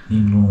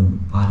 நீங்களும்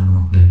பாருங்கள்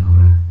மக்களே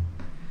அவரை.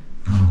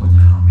 நானும்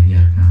கொஞ்சம் நேரம்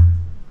அமைதியாக இருக்கேன்.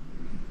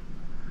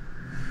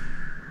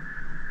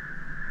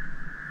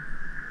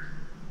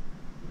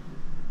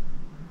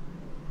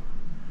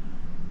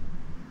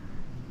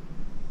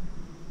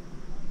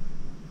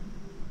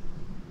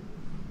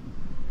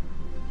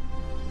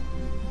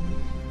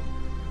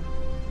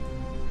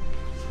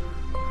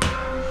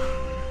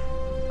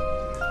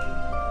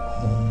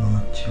 ஓம்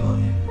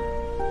நமச்சிவாய,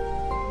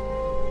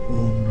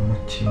 ஓம்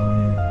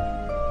நமச்சிவாய,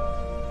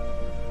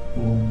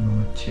 ஓம்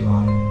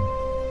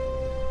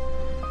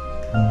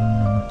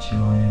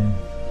நமச்சிவாய,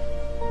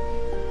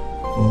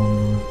 ஓம்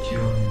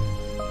நமச்சிவாய,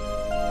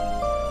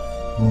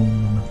 ஓம்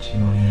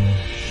நமச்சிவாய,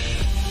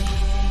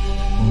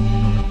 ஓம்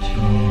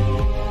நமச்சிவாய,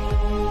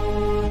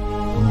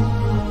 ஓம்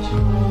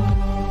நமச்சிவாய,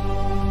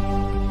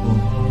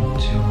 ஓம்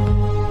நமச்சிவாய,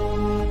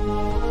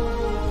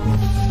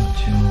 ஓம்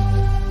நமச்சிவாய,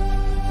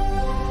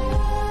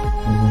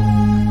 ஓம்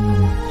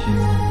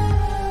நமச்சிவாய,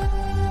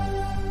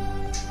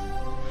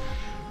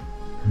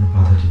 என்ன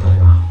பார்த்தாச்சு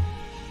தலைவா.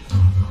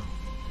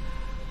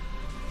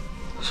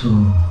 ஸோ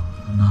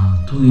நான்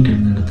தூங்கிட்டு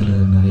இருந்த இடத்துல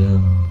நிறையா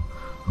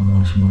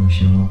அமானுஷமான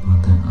விஷயம்லாம்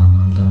பார்த்தேன்.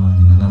 அதனால தான்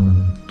என்னால் அந்த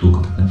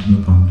தூக்கத்தை கண்டினியூ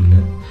பண்ண முடியல.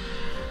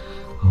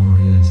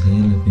 அவனுடைய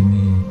செயல்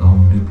எப்பயுமே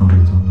அவன் முடிவு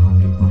பண்ணுறது தான், நான்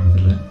முடிவு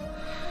பண்ணுறதில்ல.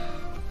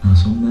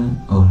 நான் சொன்னேன்,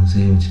 அவர்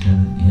செய்ய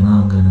வச்சுட்டாரு. ஏன்னா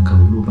அங்கே எனக்கு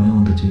அவ்வளோ பயம்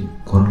வந்துச்சு,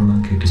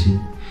 குரல்லாம் கேட்டுச்சு,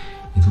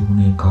 ஏதோ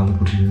ஒன்று என் காலை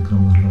பிடிச்சி இருக்கிற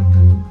மாதிரிலாம்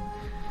இருந்தது.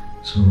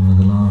 ஸோ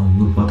அதெல்லாம்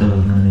இவர்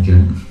பார்த்ததான்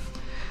நினைக்கிறேன்.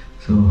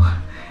 ஸோ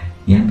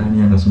ஏன்டா நீ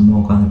அங்கே சும்மா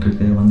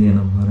உட்காந்துட்ருக்க, வந்து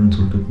என்ன பாருன்னு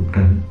சொல்லிட்டு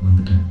கூப்பிட்டாரு,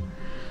 வந்துட்டேன்.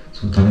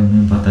 ஸோ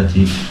தலைவனையும்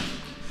பார்த்தாச்சு.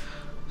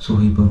 ஸோ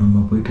இப்போ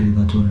நம்ம போயிட்டு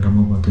ஏதாச்சும் ஒரு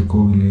இடமா பார்த்து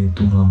கோவிலே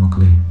தூங்கலாம்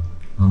மக்களே.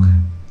 வாங்க,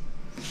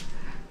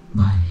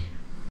 பாய்.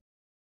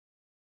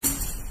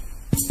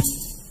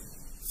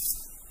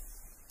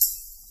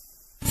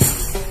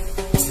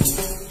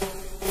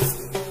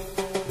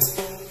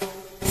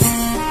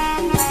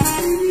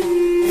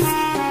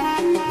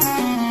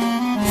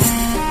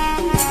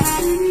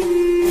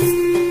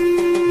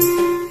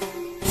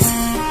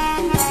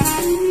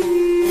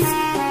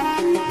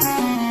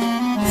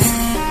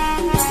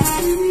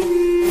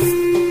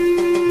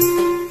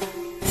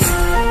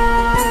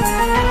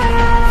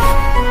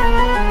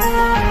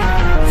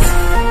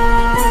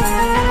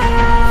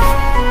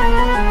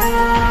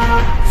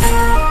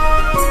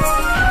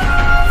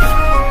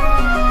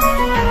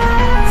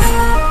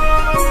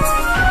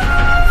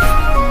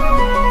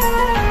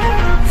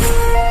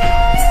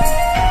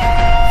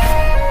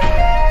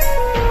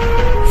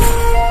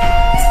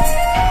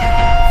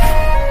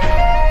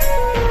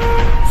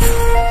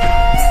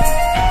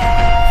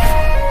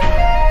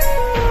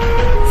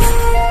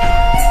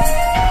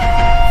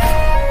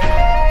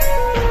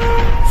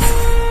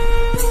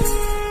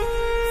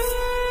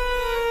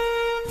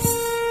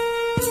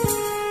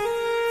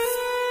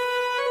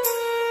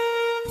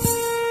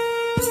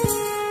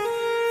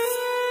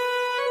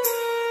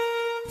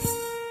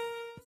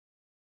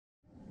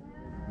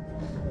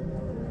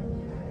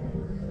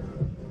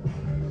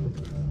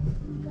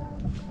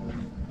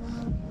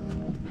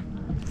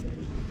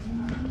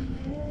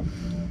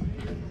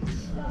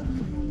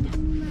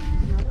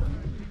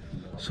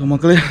 ஸோ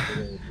மக்களே,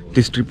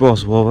 this trip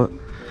was over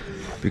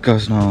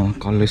because நான்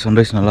காலையில்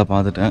சன்ரைஸ் நல்லா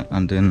பார்த்துட்டேன்.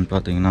 அண்ட் தென்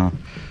பார்த்தீங்கன்னா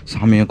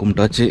சாமியை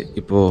கும்பிட்டாச்சு.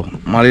 இப்போது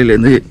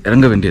மலையிலேருந்து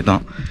இறங்க வேண்டியது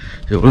தான்.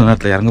 எவ்வளோ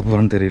நேரத்தில் இறங்க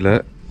போகிறேன்னு தெரியல.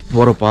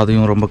 போகிற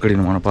பாதையும் ரொம்ப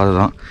கடினமான பாதை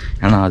தான்,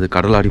 ஏன்னா அது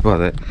கடலாடி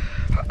பாதை.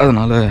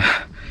 அதனால்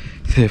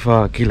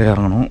சேஃபாக கீழே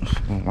இறங்கணும்.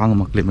 வாங்க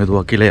மக்களே,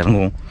 மெதுவாக கீழே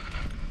இறங்குவோம்.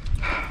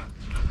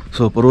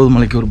 ஸோ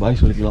பருவதமலைக்கு ஒரு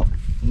பாய் சொல்லிக்கலாம்.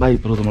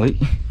 பாய் பருவதமலை.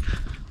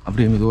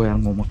 அப்படியே மெதுவாக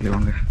இறங்குவோம் மக்களே,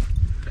 வாங்க.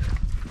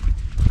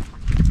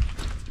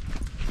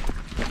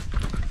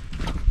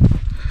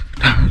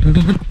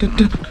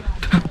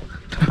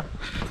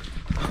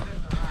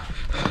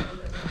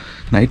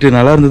 நைட்டு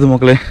நல்லா இருந்தது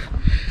மக்களே.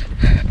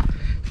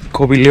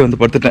 கோவிலே வந்து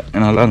படுத்துட்டேன்,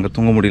 என்னால் அங்கே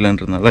தூங்க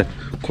முடியலன்றதுனால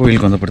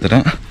கோவிலுக்கு வந்து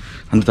படுத்துட்டேன்.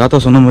 அந்த தாத்தா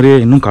சொன்ன மாதிரியே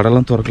இன்னும்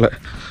கடைலாம் திறக்கல.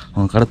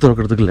 அவங்க கடை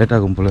திறக்கிறதுக்கு லேட்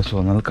ஆகும் போல். ஸோ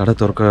அதனால் கடை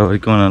திறக்க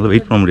வரைக்கும் என்னால்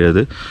வெயிட் பண்ண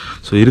முடியாது.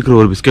 ஸோ இருக்கிற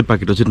ஒரு பிஸ்கெட்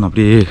பாக்கெட் வச்சுட்டு நான்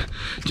அப்படியே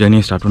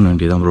ஜேர்னியை ஸ்டார்ட் பண்ண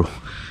வேண்டியதான் ப்ரோ.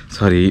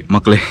 சாரி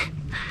மக்களே,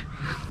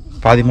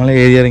 பாதி மலை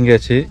ஏறி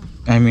இறங்கியாச்சு.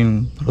 ஐ மீன்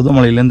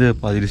பருவதமலையிலேருந்து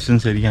பாதி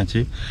டிஸ்டன்ஸ்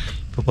இறங்கியாச்சு.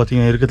 இப்போ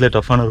பார்த்தீங்கன்னா இருக்கிறதுல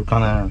டஃப்பான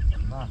இருக்கான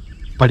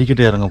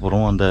படிக்கட்டு இறங்க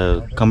போகிறோம். அந்த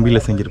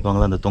கம்பியில்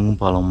செஞ்சுருப்பாங்களே, அந்த தொங்கும்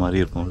பாலம் மாதிரி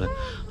இருக்கும்ல,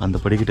 அந்த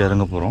படிக்கட்டு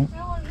இறங்க போகிறோம்.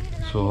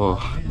 ஸோ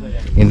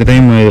இந்த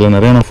டைம் இதில்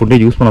நிறையா நான்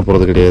ஃபுட்டேஜ் யூஸ் பண்ண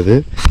போகிறது கிடையாது.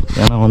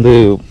 ஏன்னா வந்து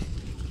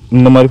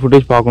இந்த மாதிரி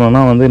ஃபுட்டேஜ்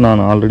பார்க்கணுன்னா வந்து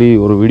நான் ஆல்ரெடி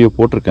ஒரு வீடியோ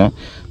போட்டிருக்கேன்,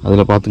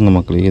 அதில் பார்த்துங்க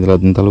மக்களே.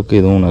 இதில் இந்த அளவுக்கு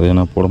எதுவும் நிறையா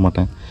நான் போட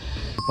மாட்டேன்.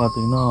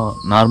 பார்த்தீங்கன்னா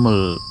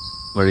நார்மல்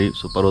வழி,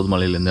 ஸோ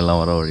பருவதமலையிலேருந்து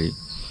எல்லாம் வர வழி.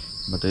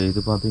 பட்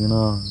இது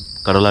பார்த்தீங்கன்னா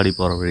கடலாடி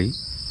போகிற வழி.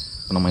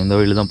 நம்ம இந்த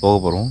வழியில் தான் போக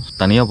போகிறோம்,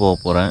 தனியாக போக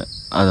போகிறேன்.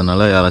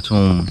 அதனால்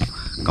யாராச்சும்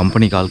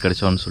கம்பெனி கால்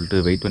கிடச்சோன்னு சொல்லிட்டு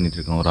வெயிட்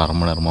பண்ணிகிட்ருக்கேன் ஒரு அரை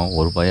மணி நேரமாக.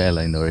 ஒரு பயம்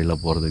இல்லை இந்த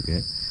வழியில் போகிறதுக்கு.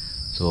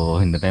 ஸோ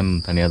இந்த டைம்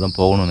தனியாக தான்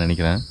போகணும்னு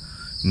நினைக்கிறேன்.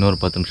 இன்னொரு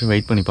 10 நிமிஷம்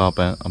வெயிட் பண்ணி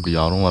பார்ப்பேன். அப்படி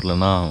யாரும்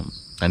வரலன்னா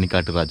தனி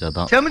காட்டு ராஜா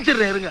தான்.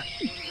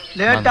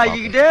 லேட்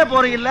ஆகிக்கிட்டே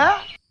போகிறீங்களா?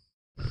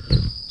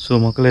 ஸோ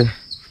மக்களே,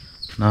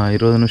 நான்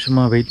 20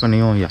 நிமிஷமாக வெயிட்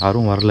பண்ணியும்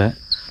யாரும் வரல.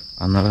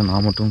 அதனால்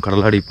நான் மட்டும்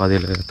கடலாடி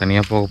பாதையில்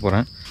தனியாக போக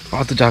போகிறேன்.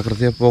 பார்த்து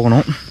ஜாக்கிரதையாக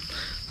போகணும்.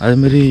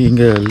 அதுமாரி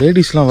இங்கே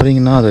லேடிஸ்லாம்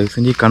வரீங்கன்னா அதை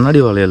செஞ்சு கண்ணாடி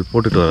வளையல்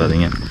போட்டுட்டு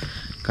வராதிங்க.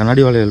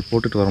 கண்ணாடி வளையல்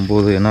போட்டுட்டு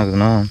வரும்போது என்ன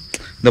ஆகுதுன்னா,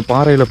 இந்த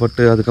பாறையில்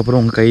பட்டு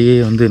அதுக்கப்புறம் உங்கள் கையே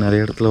வந்து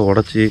நிறைய இடத்துல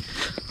உடச்சி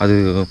அது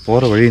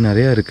போகிற வழி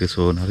நிறையா இருக்குது.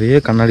 ஸோ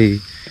நிறைய கண்ணாடி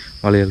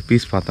வளையல்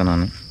பீஸ் பார்த்தேன்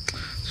நான்.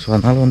 ஸோ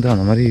அதனால் வந்து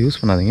அந்த மாதிரி யூஸ்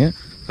பண்ணாதீங்க.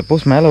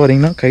 சப்போஸ் மேலே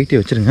வரீங்கன்னா கைட்டி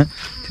வச்சுருங்க,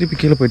 திருப்பி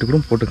கீழே போய்ட்டு கூட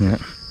போட்டுக்குங்க.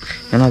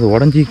 ஏன்னா அது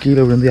உடஞ்சி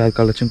கீழே விழுந்து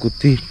யாருக்காலச்சும்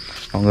குத்தி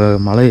அவங்க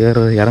மலை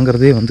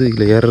இறங்குறதே வந்து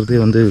இல்லை ஏறுறதே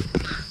வந்து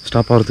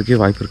ஸ்டாப் ஆகிறதுக்கே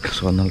வாய்ப்பு இருக்குது.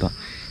 ஸோ அதனால தான்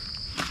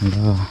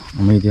நல்லா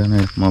அமைதியான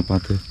இடமா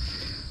பார்த்து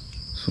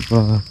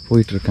சூப்பராக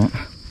போயிட்டுருக்கேன்.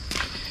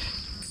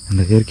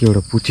 இந்த இயற்கையோட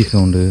பூச்சி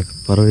சவுண்டு,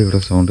 பறவையோட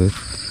சவுண்டு,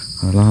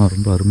 அதெல்லாம்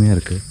ரொம்ப அருமையாக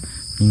இருக்குது.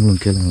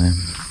 நீங்களும் கேளுங்களேன்.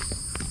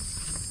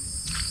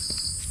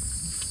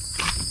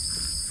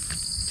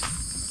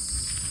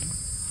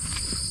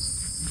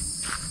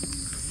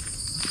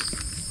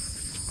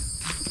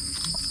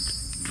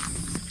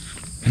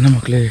 என்ன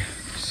மக்களே,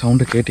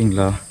 சவுண்டு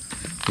கேட்டிங்களா?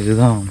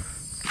 இதுதான்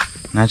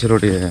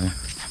நேச்சரோடைய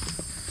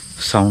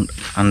சவுண்ட்.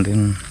 அண்ட்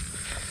தென்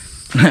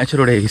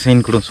நேச்சரோடைய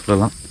இசைன்னு கூட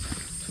சொல்லலாம்.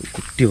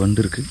 குட்டி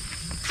வண்டு இருக்குது.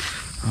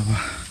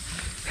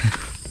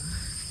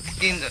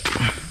 இந்த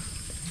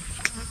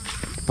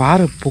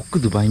பாறை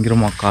பொக்குது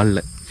பயங்கரமாக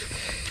காலில்.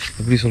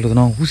 எப்படி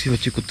சொல்கிறதுனா, ஊசி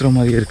வச்சு குத்துற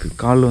மாதிரியே இருக்குது.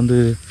 கால் வந்து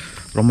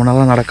ரொம்ப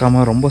நாளாக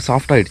நடக்காமல் ரொம்ப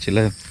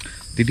சாஃப்டாகிடுச்சுல்ல.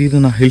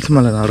 திடீர்னு நான் ஹில்ஸ்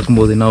மேலே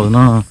நடக்கும்போது என்ன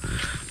ஆகுதுன்னா,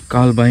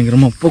 கால்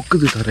பயங்கரமாக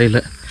பொக்குது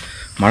தரையில்.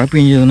 மழை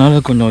பெஞ்சதுனால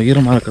கொஞ்சம்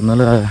ஈரமாக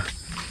இருக்கிறதுனால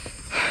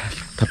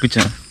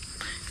தப்பித்தேன்.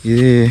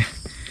 இது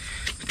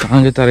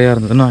காஞ்ச தரையாக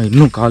இருந்ததுன்னா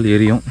இன்னும் கால்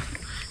எரியும்.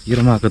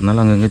 ஈரமாக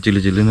இருக்கிறதுனால அங்கங்கே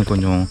ஜில்லு ஜில்லுன்னு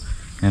கொஞ்சம்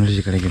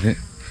எனர்ஜி கிடைக்குது.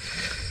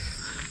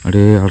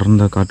 அப்படியே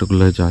அடர்ந்த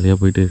காட்டுக்குள்ளே ஜாலியாக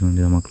போயிட்டு இருக்க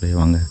வேண்டியது மக்களே.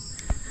 வாங்க.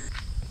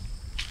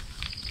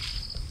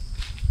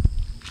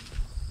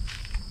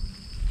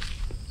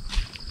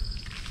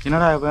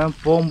 என்னடா இப்போ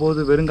போகும்போது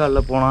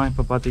வெறுங்காலில் போனால்,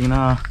 இப்போ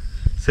பார்த்தீங்கன்னா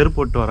செருப்பு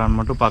போட்டு வரான்னு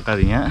மட்டும்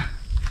பார்க்காதீங்க.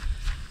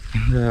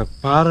 இந்த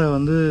பாறை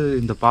வந்து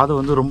இந்த பாதை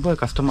வந்து ரொம்ப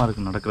கஷ்டமாக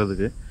இருக்குது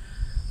நடக்கிறதுக்கு.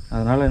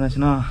 அதனால்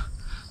என்னாச்சுன்னா,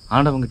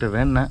 ஆண்டவங்கிட்ட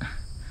வேணேன்,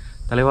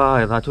 தலைவா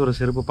ஏதாச்சும் ஒரு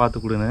செருப்பு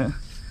பார்த்து கொடுன்னு.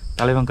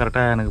 தலைவன்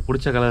கரெக்டாக எனக்கு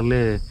பிடிச்ச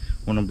கலர்லேயே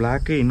ஒன்று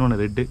பிளாக்கு,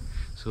 இன்னொன்று ரெட்டு.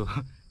 ஸோ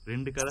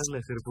 2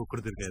 கலரில் செருப்பு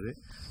கொடுத்துருக்காரு.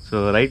 ஸோ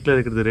ரைட்டில்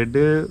இருக்கிறது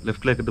ரெட்டு,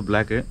 லெஃப்டில் இருக்கிறது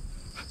பிளாக்கு.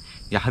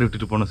 யார்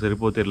விட்டுட்டு போன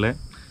செருப்போ தெரில.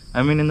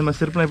 ஐ மீன் இந்த மாதிரி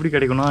செருப்புலாம் எப்படி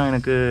கிடைக்கும்னா,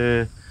 எனக்கு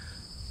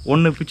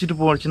ஒன்று பிச்சுட்டு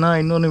போச்சுன்னா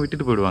இன்னொன்று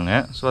விட்டுட்டு போயிடுவாங்க.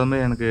 ஸோ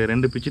அதுமாதிரி எனக்கு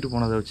 2 பிச்சுட்டு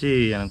போனதை வச்சு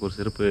எனக்கு ஒரு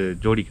செருப்பு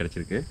ஜோடி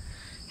கிடச்சிருக்கு.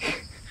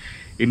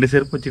 இந்த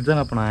செருப்பு வச்சுட்டு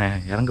தான் இப்போ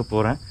நான் இறங்க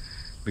போகிறேன்.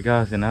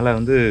 பிகாஸ் என்னால்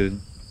வந்து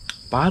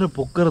பாறை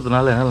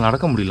பொக்கிறதுனால என்னால்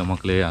நடக்க முடியல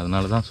மக்களே.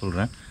 அதனால தான்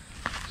சொல்கிறேன்.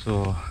 ஸோ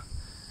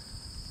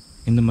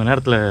இந்த மாதிரி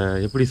நேரத்தில்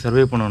எப்படி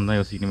சர்வே பண்ணணுன்னு தான்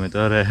யோசிக்கணுமே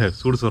தவிர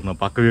சூடு சோறு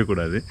பார்க்கவே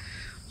கூடாது.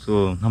 ஸோ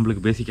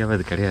நம்மளுக்கு பேசிக்காகவே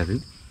அது கிடையாது.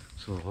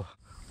 ஸோ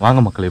வாங்க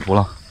மக்களே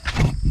போகலாம்.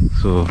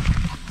 So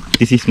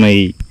this is my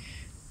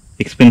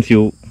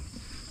expensive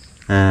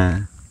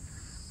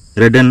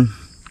red and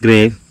grey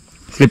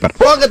slipper.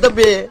 போங்க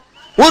தம்பி,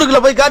 ஊருக்குள்ள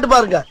போய் காட்டு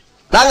பாருங்க.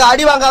 நாங்க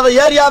அடி வாங்காத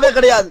ஏரியாவே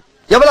கிடையாது.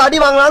 எவ்வளவு அடி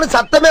வாங்கினாலும்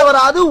சத்தமே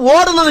வராது,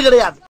 ஓடுனது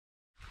கிடையாது.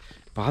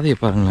 பாதையை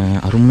பாருங்களேன்,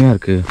 அருமையாக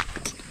இருக்குது.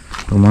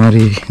 ஒரு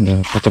மாதிரி இந்த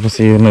பச்சை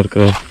பசைன்னு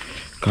இருக்கிற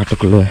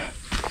காட்டுக்குள்ளே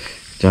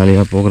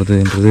ஜாலியாக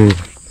போகிறதுன்றது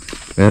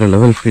வேறு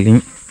லெவல்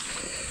ஃபீலிங்.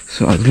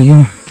 ஸோ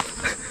அதுலேயும்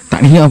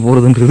தனியாக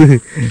போகிறதுன்றது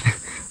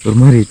ஒரு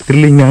மாதிரி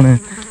த்ரில்லிங்கான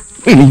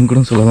ஃபீலிங்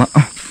கூட சொல்லலாம்.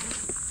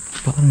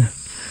 பாருங்கள்,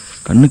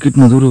 கண்ணு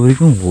கிட்டின தூரம்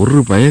வரைக்கும் ஒரு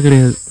பயம்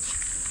கிடையாது.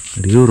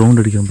 அப்படியே ஒரு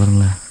ரவுண்ட் அடிக்கிறேன்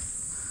பாருங்களேன்.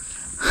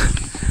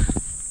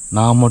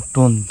 நான்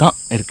மட்டும் தான்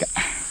இருக்கேன்.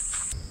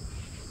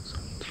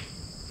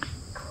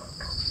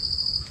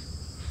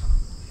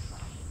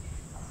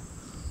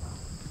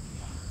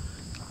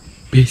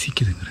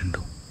 பேசிக்குதுங்க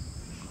ரெண்டும்.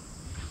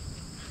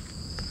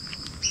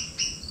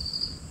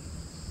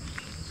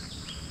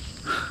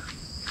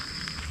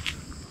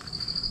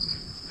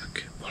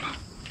 ஓகே போகலாம்.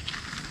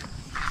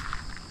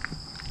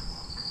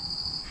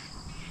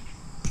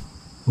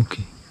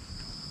 ஓகே,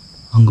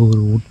 அங்கே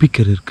ஒரு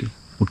உட்பிக்கர் இருக்குது.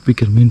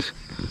 உட்பிக்கர் மீன்ஸ்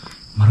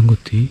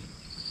மரங்கொத்தி,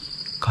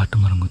 காட்டு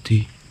மரங்கொத்தி.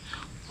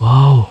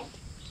 வாவ்,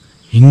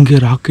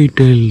 இங்கே ராக்கெட்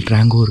ட்ரெயில்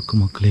ட்ராங்கோ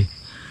இருக்குது மக்களே.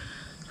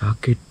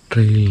 ராக்கெட்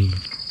ட்ரெயில்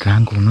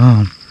ட்ராங்கோனா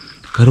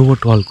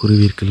கருவோட்டு வால்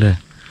குருவி இருக்குல்ல,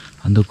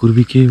 அந்த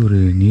குருவிக்கே ஒரு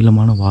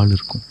நீளமான வால்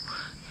இருக்கும்.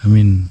 ஐ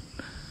மீன்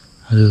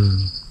அது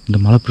இந்த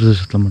மலை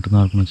பிரதேசத்தில்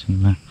மட்டும்தான் இருக்குன்னு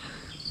வச்சுக்கோங்களேன்.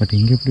 பட்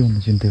இங்கே எப்படி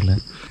வந்துச்சுன்னு தெரியல.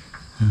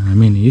 ஐ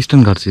மீன்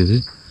ஈஸ்டர்ன் காட்ஸ், இது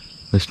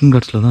வெஸ்டர்ன்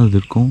காட்ஸில் தான் இது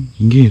இருக்கும்.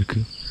 இங்கேயும்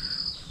இருக்குது.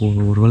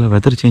 ஒரு வேளை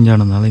வெதர் சேஞ்ச்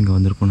ஆனதுனால இங்கே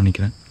வந்திருக்கும்னு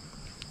நினைக்கிறேன்.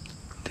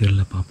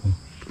 தெரியல, பார்ப்போம்.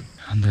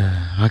 அந்த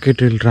ராக்கெட்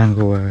ட்ரெயில்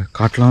ட்ராங்கோவை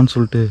காட்டலான்னு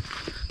சொல்லிட்டு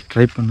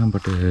ட்ரை பண்ணேன்.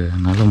 பட்டு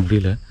நல்லா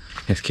முடியல,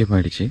 எஸ்கேப்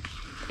ஆகிடுச்சு.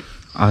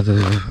 அது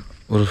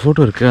ஒரு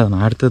ஃபோட்டோ இருக்குது, அதை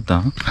நான் எடுத்தது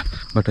தான்.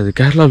 பட் அது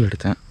கேரளாவில்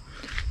எடுத்தேன்.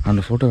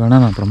 அந்த ஃபோட்டோ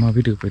வேணால் நான் அப்புறமா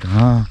வீட்டுக்கு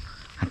போய்ட்டேன்னா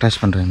அட்டாச்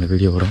பண்ணுறேன் இந்த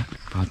வீடியோவோட.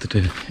 பார்த்துட்டு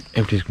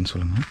எப்படி இருக்குன்னு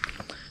சொல்லுங்கள்.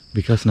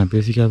 பிகாஸ் நான்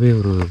பேசிக்காகவே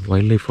ஒரு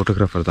வைல்ட் லைஃப்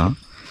ஃபோட்டோகிராஃபர் தான்.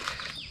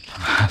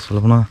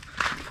 சொல்லப்போனால்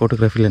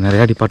ஃபோட்டோகிராஃபியில்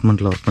நிறையா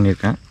டிபார்ட்மெண்ட்டில் ஒர்க்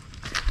பண்ணியிருக்கேன்.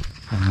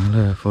 அதனால்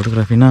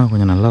ஃபோட்டோகிராஃபினா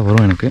கொஞ்சம் நல்லா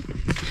வரும் எனக்கு.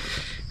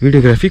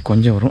 வீடியோகிராஃபி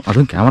கொஞ்சம் வரும்.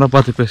 அதுவும் கேமரா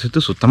பார்த்து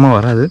பேசுறது சுத்தமாக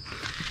வராது.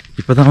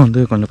 இப்போ தான் வந்து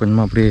கொஞ்சம்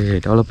கொஞ்சமாக அப்படியே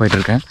டெவலப்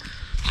ஆகிட்டுருக்கேன்.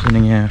 ஸோ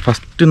நீங்கள்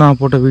ஃபஸ்ட்டு நான்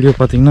போட்ட வீடியோ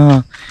பார்த்தீங்கன்னா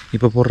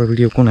இப்போ போடுற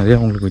வீடியோக்கும் நிறையா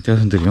உங்களுக்கு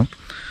வித்தியாசம் தெரியும்.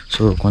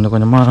 ஸோ கொஞ்சம்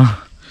கொஞ்சமாக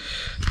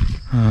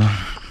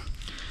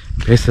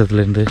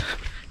பேசுகிறதுலேருந்து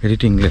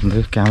எடிட்டிங்லேருந்து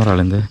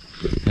கேமராலேருந்து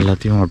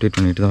எல்லாத்தையும் அப்டேட்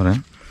பண்ணிட்டு தான் வரேன்.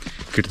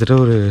 கிட்டத்தட்ட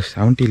ஒரு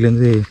 70,000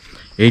 to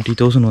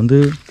 80,000 வந்து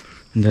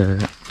இந்த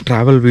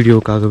ட்ராவல்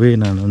வீடியோவுக்காகவே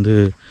நான் வந்து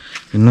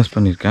இன்வெஸ்ட்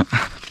பண்ணியிருக்கேன்.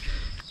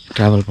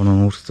 ட்ராவல்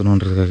பண்ணணும், ஊர்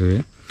சுற்றணுன்றதுக்காகவே.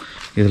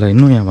 இதில்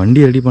இன்னும் என்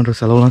வண்டி ரெடி பண்ணுற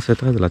செலவெலாம்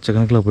சேர்த்தா அது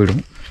லட்சக்கணக்கில்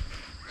போயிடும்.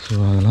 ஸோ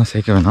அதெல்லாம்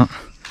சேர்க்க வேணாம்.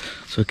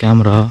 So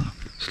camera,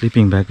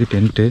 sleeping bag,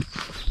 tent,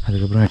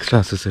 அதுக்கப்புறம் எக்ஸ்ட்ரா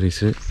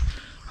அக்சசரிஸு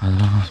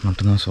அதெல்லாம்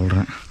மட்டும்தான்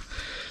சொல்கிறேன்.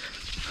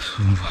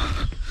 ஸோ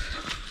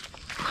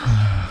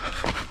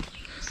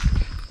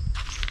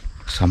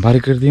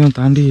சம்பாதிக்கிறதையும்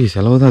தாண்டி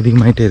செலவு தான்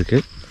அதிகமாகிட்டே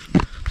இருக்குது.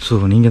 ஸோ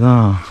நீங்கள்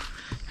தான்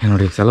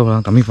என்னுடைய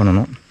செலவெல்லாம் கம்மி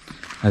பண்ணணும்.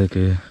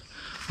 அதுக்கு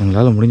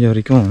உங்களால் முடிஞ்ச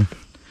வரைக்கும்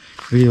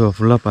வீடியோவை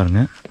ஃபுல்லாக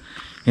பாருங்கள்.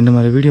 இந்த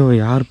மாதிரி வீடியோவை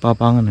யார்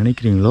பார்ப்பாங்கன்னு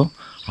நினைக்கிறீங்களோ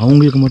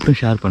அவங்களுக்கு மட்டும்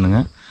ஷேர்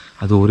பண்ணுங்கள்.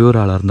 அது ஒரே ஒரு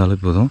ஆளாக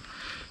இருந்தாலும் போதும்.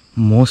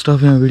 மோஸ்ட்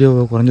ஆஃப் என்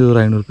வீடியோவை குறைஞ்சது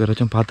ஒரு 500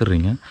 பேராச்சும்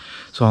பார்த்துடுறீங்க.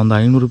 ஸோ அந்த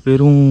 500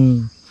 பேரும்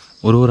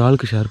ஒரு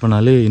ஆளுக்கு ஷேர்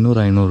பண்ணாலே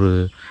இன்னொரு 500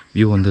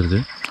 வியூ வந்துடுது.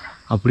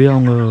 அப்படியே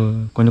அவங்க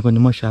கொஞ்சம்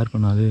கொஞ்சமாக ஷேர்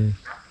பண்ணாலே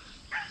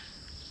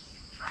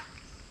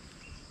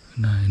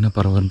என்ன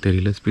பரவாயில்லன்னு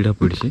தெரியல, ஸ்பீடாக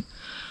போயிடுச்சு.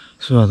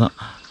 ஸோ அதான்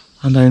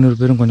அந்த 500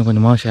 பேரும் கொஞ்சம்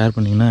கொஞ்சமாக ஷேர்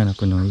பண்ணிங்கன்னா எனக்கு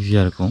கொஞ்சம்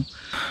ஈஸியாக இருக்கும்.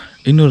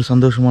 இன்னொரு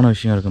சந்தோஷமான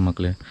விஷயம் இருக்குது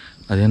மக்களே.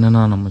 அது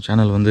என்னென்னா நம்ம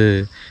சேனல் வந்து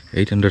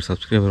 800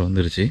 சப்ஸ்கிரைபர்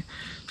வந்துருச்சு.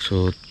 So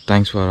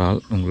thanks for all.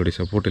 உங்களுடைய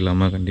சப்போர்ட்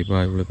இல்லாமல்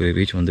கண்டிப்பாக இவ்வளோ பெரிய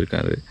ரீச்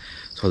வந்திருக்காது.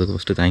 ஸோ அதுக்கு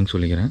ஃபஸ்ட்டு தேங்க்ஸ்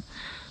சொல்லிக்கிறேன்.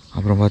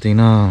 அப்புறம்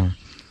பார்த்திங்கன்னா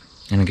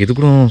எனக்கு இது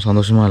கூட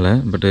சந்தோஷமாக இல்லை,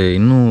 பட்டு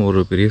இன்னும்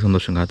ஒரு பெரிய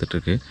சந்தோஷம்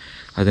காத்துட்ருக்கு.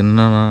 அது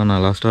என்னென்னா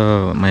நான்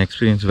லாஸ்ட்டாக மை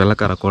எக்ஸ்பீரியன்ஸ்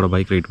வெள்ளக்காரக்கோட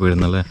பைக் ரைட்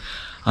போயிருந்தால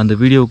அந்த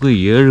வீடியோவுக்கு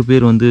 7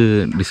 பேர் வந்து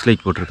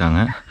டிஸ்லைக் போட்டிருக்காங்க.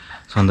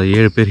 ஸோ அந்த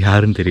 7 பேர்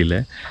யாருன்னு தெரியல.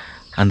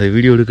 அந்த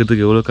வீடியோ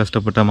எடுக்கிறதுக்கு எவ்வளோ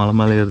கஷ்டப்பட்டேன், மலை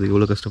மேலே ஏறதுக்கு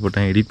எவ்வளோ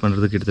கஷ்டப்பட்டேன், எடிட்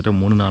பண்ணுறதுக்கு கிட்டத்தட்ட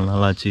 3-4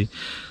 நாள் ஆச்சு.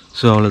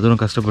 ஸோ அவ்வளோ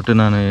தூரம் கஷ்டப்பட்டு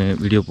நான்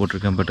வீடியோ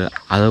போட்டிருக்கேன். பட்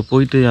அதை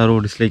போயிட்டு யாரோ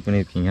டிஸ்லைக்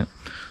பண்ணியிருக்கீங்க.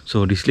 ஸோ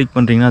டிஸ்லைக்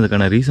பண்ணுறீங்கன்னா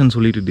அதுக்கான ரீசன்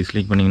சொல்லிவிட்டு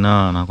டிஸ்லைக் பண்ணிங்கன்னா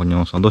நான்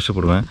கொஞ்சம்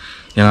சந்தோஷப்படுவேன்.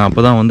 ஏன்னா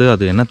அப்போ தான் வந்து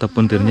அது என்ன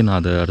தப்புன்னு தெரிஞ்சு நான்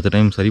அதை அடுத்த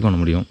டைம் சரி பண்ண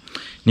முடியும்.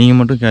 நீங்கள்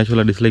மட்டும்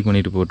கேஷுவலாக டிஸ்லைக்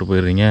பண்ணிவிட்டு போட்டு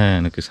போயிடுறீங்க.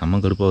 எனக்கு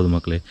செம்ம கடுப்பாகுது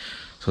மக்களே.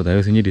 ஸோ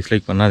தயவு செஞ்சு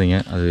டிஸ்லைக் பண்ணாதீங்க.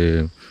 அது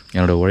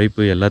என்னோடய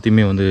உழைப்பு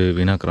எல்லாத்தையுமே வந்து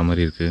வீணாக்குற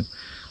மாதிரி இருக்குது.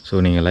 ஸோ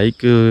நீங்கள்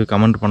லைக்கு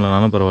கமெண்ட்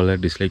பண்ணலனாலும் பரவாயில்ல,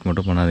 டிஸ்லைக்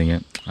மட்டும் பண்ணாதீங்க.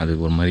 அது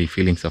ஒரு மாதிரி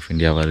ஃபீலிங்ஸ் ஆஃப்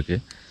இந்தியாவாக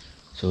இருக்குது.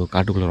 ஸோ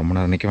காட்டுக்குள்ளே ரொம்ப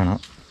நேரம் நிற்க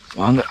வேணாம்,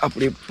 வாங்க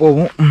அப்படியே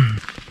போவோம்.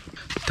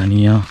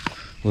 தனியாக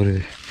ஒரு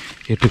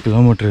 8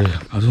 கிலோமீட்ரு,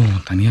 அதுவும்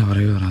தனியாக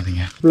வரவே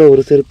வராதிங்க. இவ்வளோ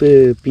ஒரு செருப்பு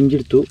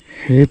பிஞ்சிடுத்து.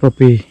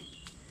 பப்பி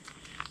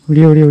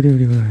விடிய விடிய விடிய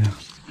விடிய விடிய.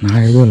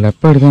 நான் ஏதோ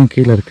லெப்பர்டு தான்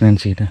கீழே இருக்குன்னு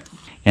நினச்சிக்கிட்டேன்.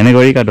 எனக்கு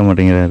வழி காட்ட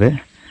மாட்டேங்கிறாரு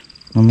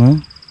நம்ம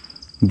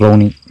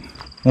ப்ரௌனி.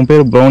 உன்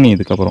பேர் ப்ரௌனி.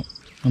 இதுக்கப்புறம்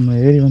நம்ம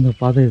ஏறி வந்த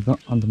பாதை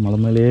தான். அந்த மலை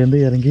மேலேருந்து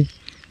இறங்கி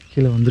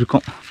கீழே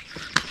வந்திருக்கோம்.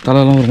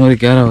 தலைலாம் ஒரு மாதிரி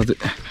கேர் ஆகுது.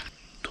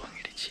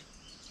 தூங்கிடுச்சு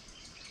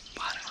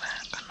பாருங்களேன்,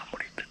 கண்ணை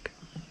மூடிட்டு இருக்கு.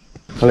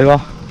 தலைவா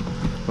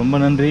ரொம்ப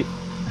நன்றி,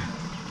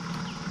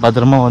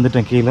 பத்திரமா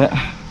வந்துட்டேன் கீழே.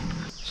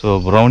 ஸோ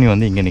ப்ரௌனி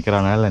வந்து இங்கே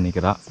நிற்கிறா, நேரில்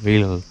நிற்கிறா.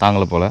 வெயில்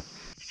தாங்கலை போல்.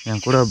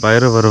 என் கூட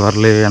பைரவர்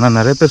வரல. ஏன்னா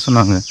நிறைய பேர்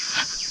சொன்னாங்க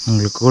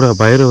உங்களுக்கு கூட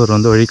பைரவர்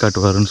வந்து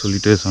வழிகாட்டுவாருன்னு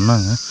சொல்லிட்டு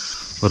சொன்னாங்க.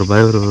 ஒரு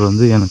பைரவர்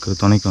வந்து எனக்கு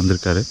துணைக்கு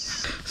வந்திருக்காரு.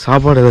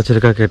 சாப்பாடு ஏதாச்சும்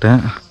இருக்கா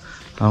கேட்டேன்.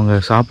 அவங்க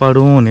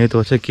சாப்பாடும் நேற்று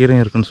வச்ச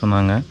கீரையும் இருக்குன்னு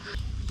சொன்னாங்க.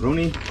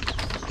 ப்ரௌனி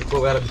இப்போ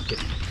வேறு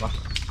பிஸ்கெட் வா.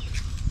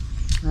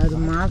 அது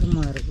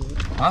மாசமாக இருக்குது.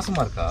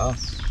 மாசமாக இருக்கா?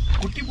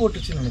 குட்டி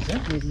போட்டுச்சுன்னு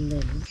நினைச்சேன். இல்லை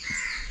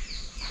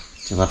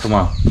சரி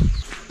வரட்டுமா?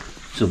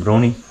 ஸோ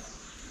ப்ரௌனி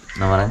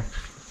நான் வரேன்.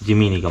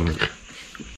 ஜிம்மி நீ கம்மிட்டு